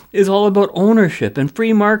 Capitalism is all about ownership and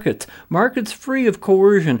free markets. Markets free of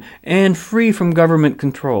coercion and free from government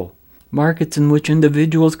control. Markets in which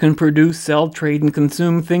individuals can produce, sell, trade, and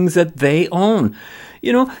consume things that they own.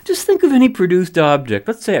 Just think of any produced object.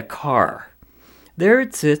 Let's say a car. There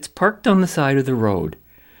it sits, parked on the side of the road.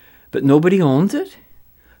 But nobody owns it?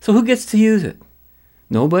 So who gets to use it?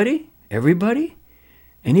 Nobody? Everybody?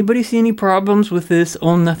 Anybody see any problems with this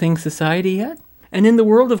own-nothing society yet? And in the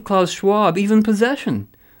world of Klaus Schwab, even possession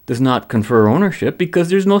does not confer ownership because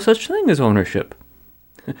there's no such thing as ownership.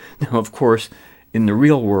 Now, of course, in the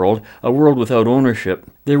real world, a world without ownership,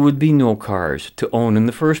 there would be no cars to own in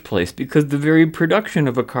the first place because the very production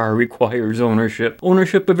of a car requires ownership.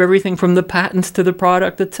 Ownership of everything from the patents to the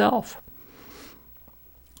product itself.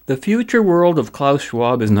 The future world of Klaus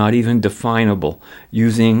Schwab is not even definable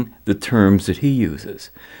using the terms that he uses.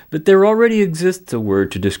 But there already exists a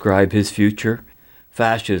word to describe his future: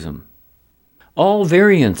 fascism. All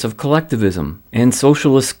variants of collectivism and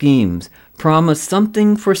socialist schemes promise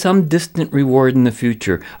something for some distant reward in the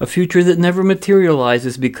future, a future that never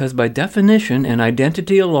materializes because by definition and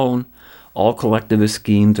identity alone, all collectivist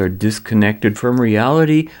schemes are disconnected from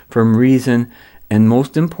reality, from reason, and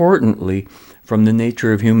most importantly, from the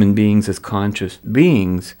nature of human beings as conscious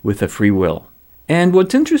beings with a free will. And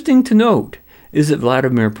what's interesting to note is that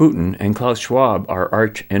Vladimir Putin and Klaus Schwab are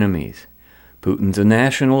arch enemies. Putin's a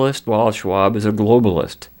nationalist while Schwab is a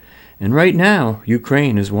globalist. And right now,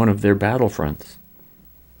 Ukraine is one of their battlefronts.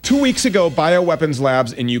 2 weeks ago, bioweapons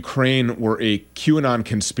labs in Ukraine were a QAnon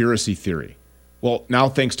conspiracy theory. Well, now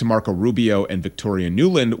thanks to Marco Rubio and Victoria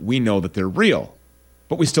Nuland, we know that they're real.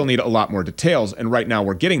 But we still need a lot more details, and right now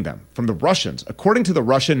we're getting them from the Russians. According to the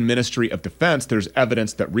Russian Ministry of Defense, there's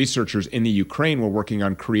evidence that researchers in the Ukraine were working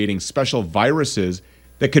on creating special viruses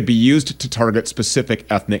that could be used to target specific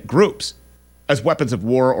ethnic groups as weapons of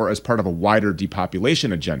war or as part of a wider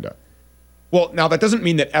depopulation agenda. Well, now that doesn't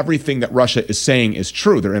mean that everything that Russia is saying is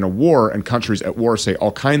true. They're in a war, and countries at war say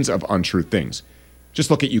all kinds of untrue things.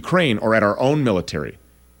 Just look at Ukraine or at our own military.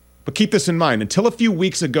 But keep this in mind, until a few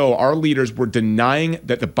weeks ago, our leaders were denying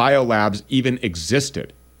that the biolabs even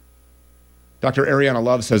existed. Dr. Ariana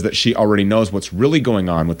Love says that she already knows what's really going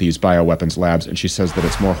on with these bioweapons labs, and she says that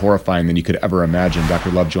it's more horrifying than you could ever imagine.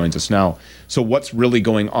 Dr. Love joins us now. So what's really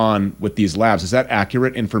going on with these labs? Is that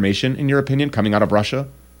accurate information, in your opinion, coming out of Russia?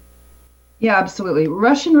 Yeah, absolutely.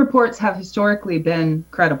 Russian reports have historically been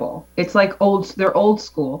credible. It's like they're old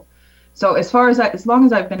school. So as long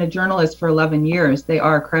as I've been a journalist for 11 years, they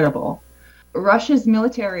are credible. Russia's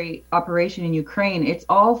military operation in Ukraine, it's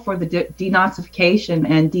all for the denazification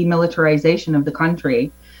and demilitarization of the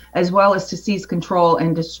country, as well as to seize control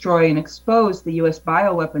and destroy and expose the U.S.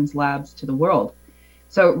 bioweapons labs to the world.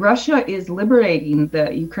 So Russia is liberating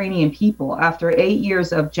the Ukrainian people after 8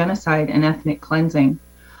 years of genocide and ethnic cleansing.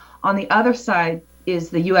 On the other side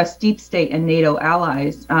is the U.S. deep state and NATO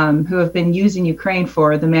allies who have been using Ukraine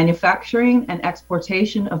for the manufacturing and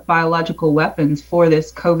exportation of biological weapons for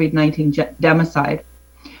this COVID-19 democide.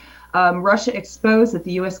 Russia exposed that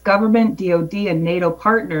the U.S. government, DOD, and NATO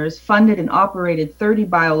partners funded and operated 30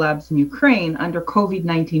 biolabs in Ukraine under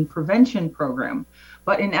COVID-19 prevention program.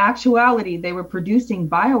 But in actuality, they were producing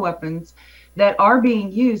bioweapons that are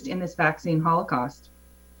being used in this vaccine holocaust.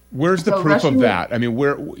 Where's the proof of that? I mean,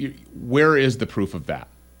 where is the proof of that?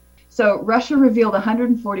 So Russia revealed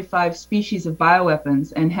 145 species of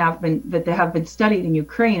bioweapons and have been studied in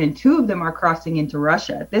Ukraine, and 2 of them are crossing into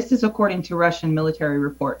Russia. This is according to Russian military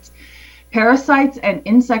reports. Parasites and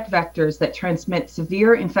insect vectors that transmit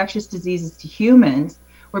severe infectious diseases to humans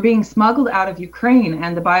were being smuggled out of Ukraine,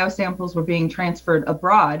 and the biosamples were being transferred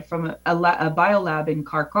abroad from a biolab in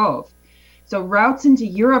Kharkov. So routes into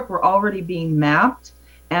Europe were already being mapped,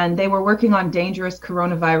 And they were working on dangerous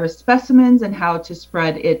coronavirus specimens and how to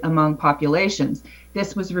spread it among populations.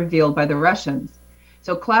 This was revealed by the Russians.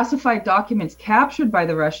 So classified documents captured by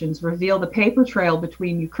the Russians reveal the paper trail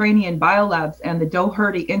between Ukrainian biolabs and the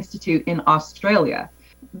Doherty Institute in Australia.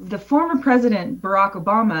 The former president, Barack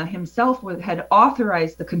Obama, himself had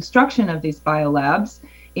authorized the construction of these biolabs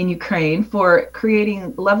in Ukraine for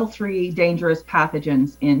creating level 3 dangerous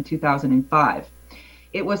pathogens in 2005.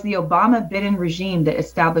 It was the Obama-Biden regime that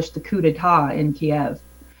established the coup d'etat in Kiev.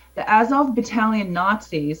 The Azov battalion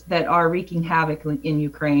Nazis that are wreaking havoc in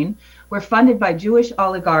Ukraine were funded by Jewish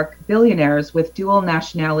oligarch billionaires with dual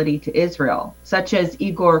nationality to Israel, such as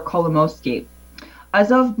Igor Kolomoisky.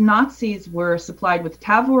 Azov Nazis were supplied with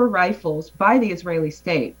Tavor rifles by the Israeli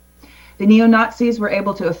state. The neo-Nazis were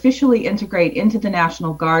able to officially integrate into the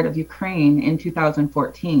National Guard of Ukraine in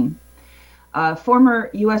 2014. Former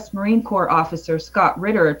U.S. Marine Corps officer Scott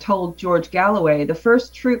Ritter told George Galloway the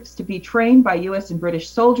first troops to be trained by U.S. and British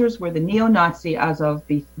soldiers were the neo-Nazi Azov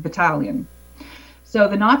battalion. So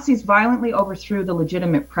the Nazis violently overthrew the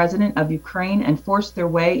legitimate president of Ukraine and forced their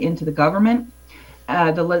way into the government.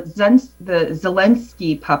 The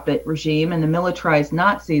Zelensky puppet regime and the militarized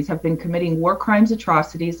Nazis have been committing war crimes,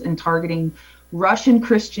 atrocities, and targeting Russian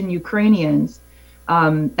Christian Ukrainians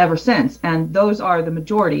ever since. And those are the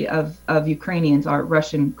majority of Ukrainians are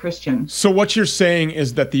Russian Christian. So what you're saying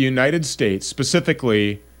is that the United States,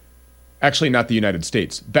 specifically, actually not the United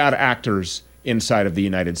States, bad actors inside of the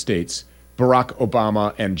United States, Barack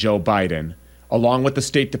Obama and Joe Biden, along with the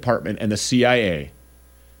State Department and the CIA,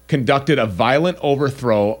 conducted a violent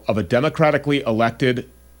overthrow of a democratically elected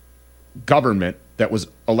government that was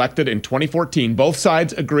elected in 2014. Both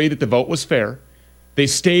sides agreed that the vote was fair. They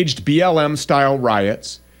staged BLM-style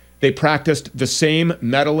riots. They practiced the same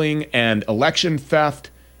meddling and election theft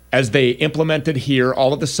as they implemented here,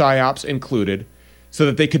 all of the PSYOPs included, so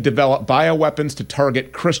that they could develop bioweapons to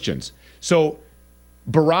target Christians. So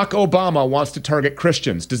Barack Obama wants to target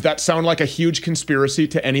Christians. Does that sound like a huge conspiracy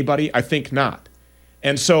to anybody? I think not.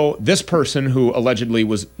 And so this person who allegedly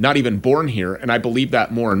was not even born here, and I believe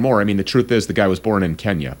that more and more. I mean, the truth is the guy was born in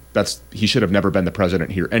Kenya. He should have never been the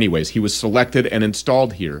president here anyways. He was selected and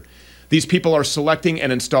installed here. These people are selecting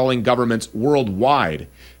and installing governments worldwide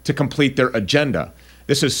to complete their agenda.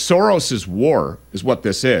 This is Soros's war, is what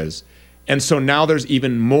this is. And so now there's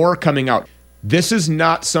even more coming out. This is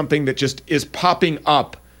not something that just is popping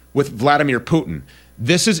up with Vladimir Putin.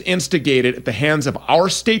 This is instigated at the hands of our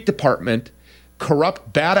State Department,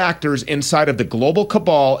 corrupt bad actors inside of the global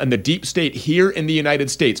cabal and the deep state here in the United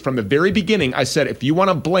States. From the very beginning, I said, if you want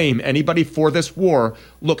to blame anybody for this war,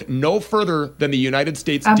 look no further than the United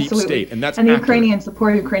States deep state. And that's the Ukrainians, the poor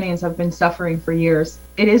Ukrainians have been suffering for years.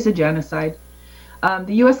 It is a genocide.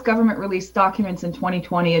 The U.S. government released documents in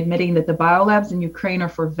 2020 admitting that the biolabs in Ukraine are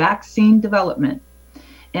for vaccine development.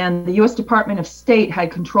 And the U.S. Department of State had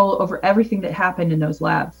control over everything that happened in those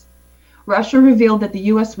labs. Russia revealed that the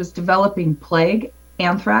U.S. was developing plague,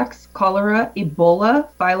 anthrax, cholera, Ebola,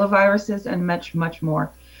 filoviruses, and much, much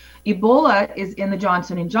more. Ebola is in the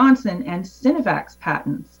Johnson & Johnson and Sinovac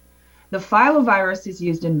patents. The filovirus is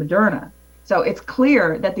used in Moderna. So it's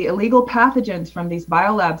clear that the illegal pathogens from these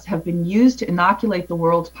biolabs have been used to inoculate the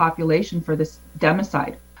world's population for this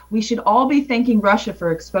democide. We should all be thanking Russia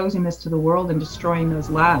for exposing this to the world and destroying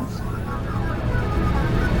those labs.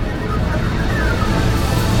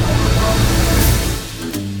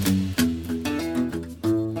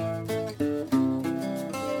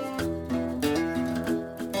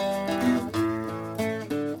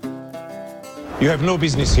 You have no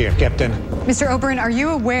business here, Captain. Mr. Oberon, are you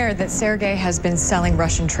aware that Sergei has been selling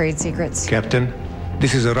Russian trade secrets? Captain,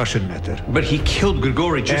 this is a Russian matter. But he killed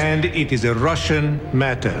Grigory just... And it is a Russian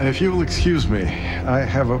matter. If you will excuse me, I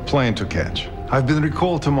have a plane to catch. I've been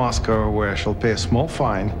recalled to Moscow, where I shall pay a small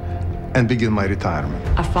fine and begin my retirement.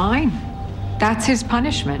 A fine? That's his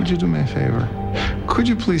punishment. Would you do me a favor? Could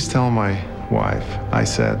you please tell my wife I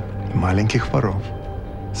said, маленьких воров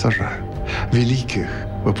сажают, великих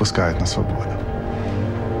выпускают на свободу.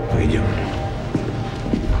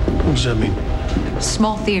 What does that mean?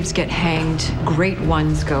 Small thieves get hanged, great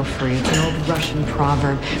ones go free. It's an old Russian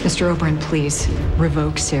proverb. Mr. Oberon, please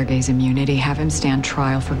revoke Sergei's immunity. Have him stand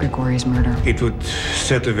trial for Grigory's murder. It would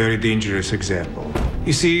set a very dangerous example.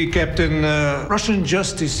 You see, Captain, Russian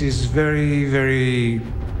justice is very, very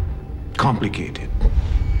complicated.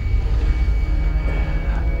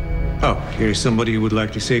 Oh, here is somebody who would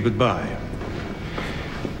like to say goodbye.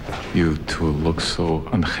 You two look so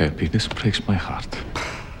unhappy. This breaks my heart.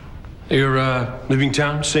 You're leaving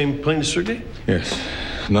town, same plane as Sergei? Yes.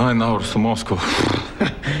 9 hours to Moscow.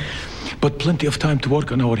 but plenty of time to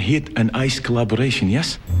work on our heat and ice collaboration,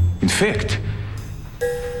 yes? In fact,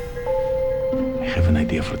 I have an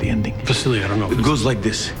idea for the ending. Vasily, I don't know. It goes like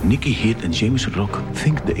this. Nikki Heat and James Rook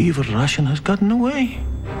think the evil Russian has gotten away.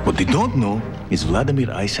 What they don't know is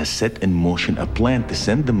Vladimir Ice has set in motion a plan to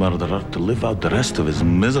send the murderer to live out the rest of his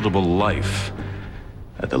miserable life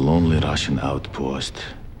at a lonely Russian outpost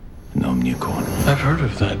in Omnicorn. I've heard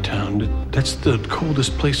of that town. That's the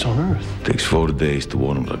coldest place on Earth. Takes 4 days to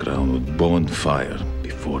warm the ground with bow and fire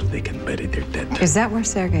before they can bury their dead. Is that where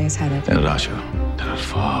Sergei is headed? In Russia, there are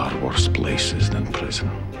far worse places than prison.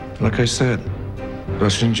 Like I said,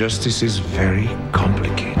 Russian justice is very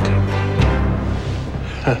complicated.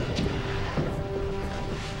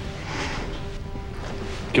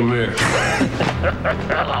 Come here.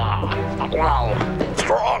 Wow.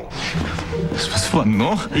 Strong. This was fun,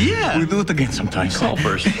 no? Yeah. We'll do it again sometime. Call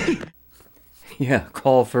first. Yeah,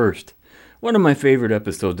 Call First. One of my favorite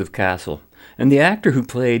episodes of Castle. And the actor who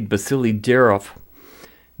played Vasily Derov,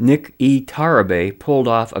 Nick E. Tarabay, pulled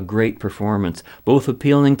off a great performance, both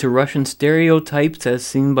appealing to Russian stereotypes as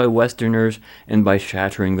seen by Westerners and by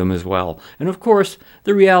shattering them as well. And of course,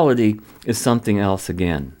 the reality is something else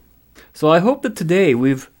again. So I hope that today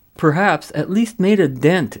we've perhaps at least made a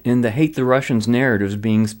dent in the hate the Russians narratives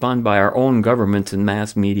being spun by our own governments and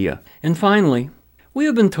mass media. And finally, we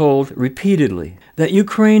have been told repeatedly that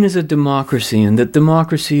Ukraine is a democracy and that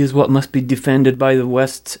democracy is what must be defended by the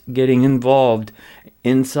West's getting involved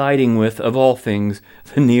in siding with, of all things,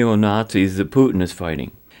 the neo-Nazis that Putin is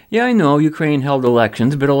fighting. Yeah, I know Ukraine held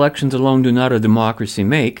elections, but elections alone do not a democracy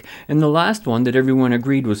make, and the last one that everyone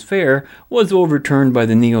agreed was fair was overturned by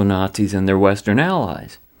the neo-Nazis and their Western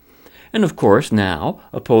allies. And of course, now,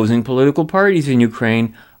 opposing political parties in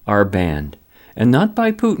Ukraine are banned. And not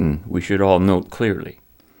by Putin, we should all note clearly.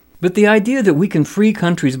 But the idea that we can free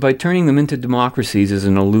countries by turning them into democracies is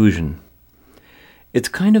an illusion. It's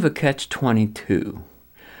kind of a catch-22.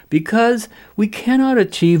 Because we cannot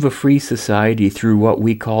achieve a free society through what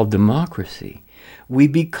we call democracy. We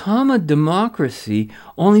become a democracy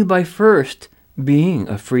only by first being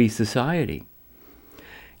a free society.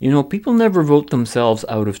 You know, people never vote themselves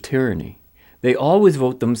out of tyranny. They always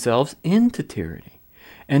vote themselves into tyranny.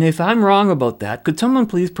 And if I'm wrong about that, could someone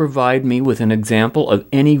please provide me with an example of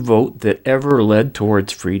any vote that ever led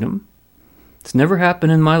towards freedom? It's never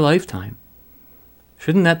happened in my lifetime.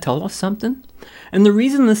 Shouldn't that tell us something? And the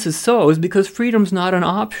reason this is so is because freedom's not an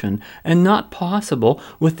option and not possible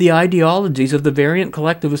with the ideologies of the variant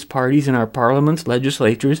collectivist parties in our parliaments,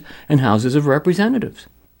 legislatures, and houses of representatives.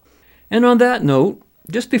 And on that note,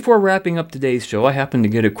 just before wrapping up today's show, I happened to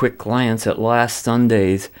get a quick glance at last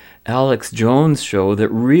Sunday's Alex Jones show that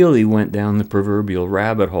really went down the proverbial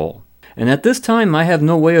rabbit hole. And at this time, I have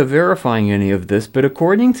no way of verifying any of this, but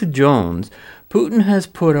according to Jones, Putin has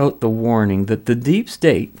put out the warning that the deep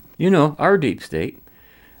state, you know, our deep state,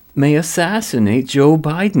 may assassinate Joe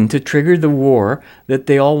Biden to trigger the war that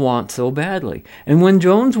they all want so badly. And when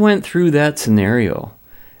Jones went through that scenario,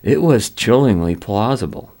 it was chillingly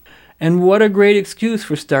plausible. And what a great excuse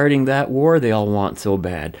for starting that war they all want so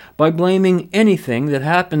bad, by blaming anything that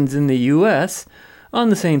happens in the U.S. on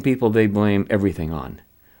the same people they blame everything on,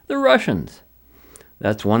 the Russians.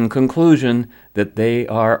 That's one conclusion, that they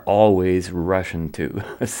are always Russian too.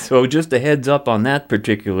 So just a heads up on that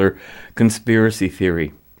particular conspiracy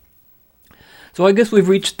theory. So I guess we've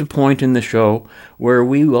reached the point in the show where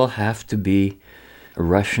we will have to be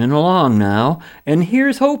rushing along now, and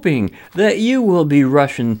here's hoping that you will be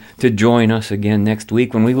rushing to join us again next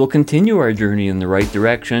week when we will continue our journey in the right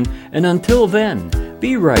direction. And until then,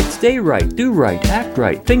 be right, stay right, do right, act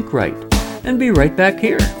right, think right, and be right back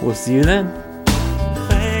here. We'll see you then.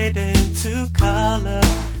 Fade into color,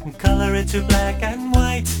 and color into black and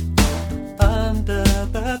white. Under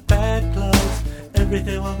the bedclothes,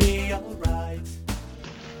 everything will be alright.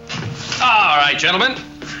 All right, gentlemen.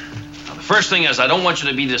 The first thing is, I don't want you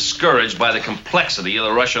to be discouraged by the complexity of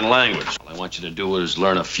the Russian language. All I want you to do is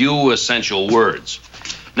learn a few essential words.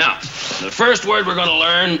 Now, the first word we're going to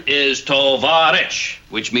learn is tovarish,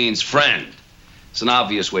 which means friend. It's an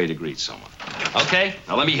obvious way to greet someone. Okay?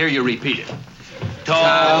 Now let me hear you repeat it.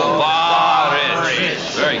 Tovarish.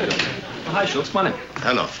 Very good. Well, hi, Schultz. Come on in.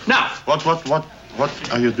 Hello. Now.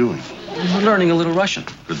 What are you doing? We're learning a little Russian.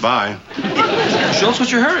 Goodbye. Schultz,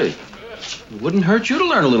 what's your hurry? It wouldn't hurt you to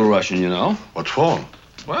learn a little Russian, you know. What for?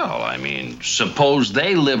 Well, I mean, suppose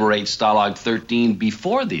they liberate Stalag 13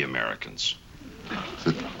 before the Americans.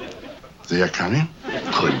 They are coming?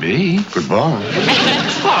 Could be. Goodbye.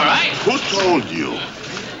 All right. Who told you?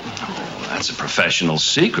 Oh, that's a professional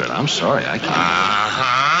secret. I'm sorry, I can't.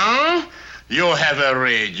 Uh-huh. You have a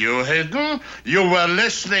radio hidden. You were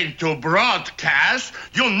listening to broadcast.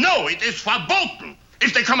 You know it is verboten.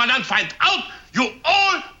 If the commandant finds out, you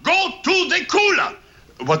all go to the cooler.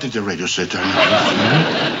 What did the radio say, Turner?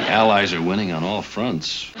 The Allies are winning on all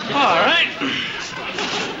fronts. All right.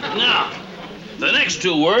 Now, the next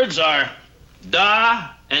two words are da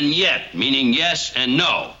and yet, meaning yes and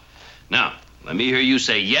no. Now, let me hear you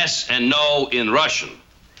say yes and no in Russian.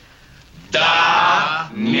 Da!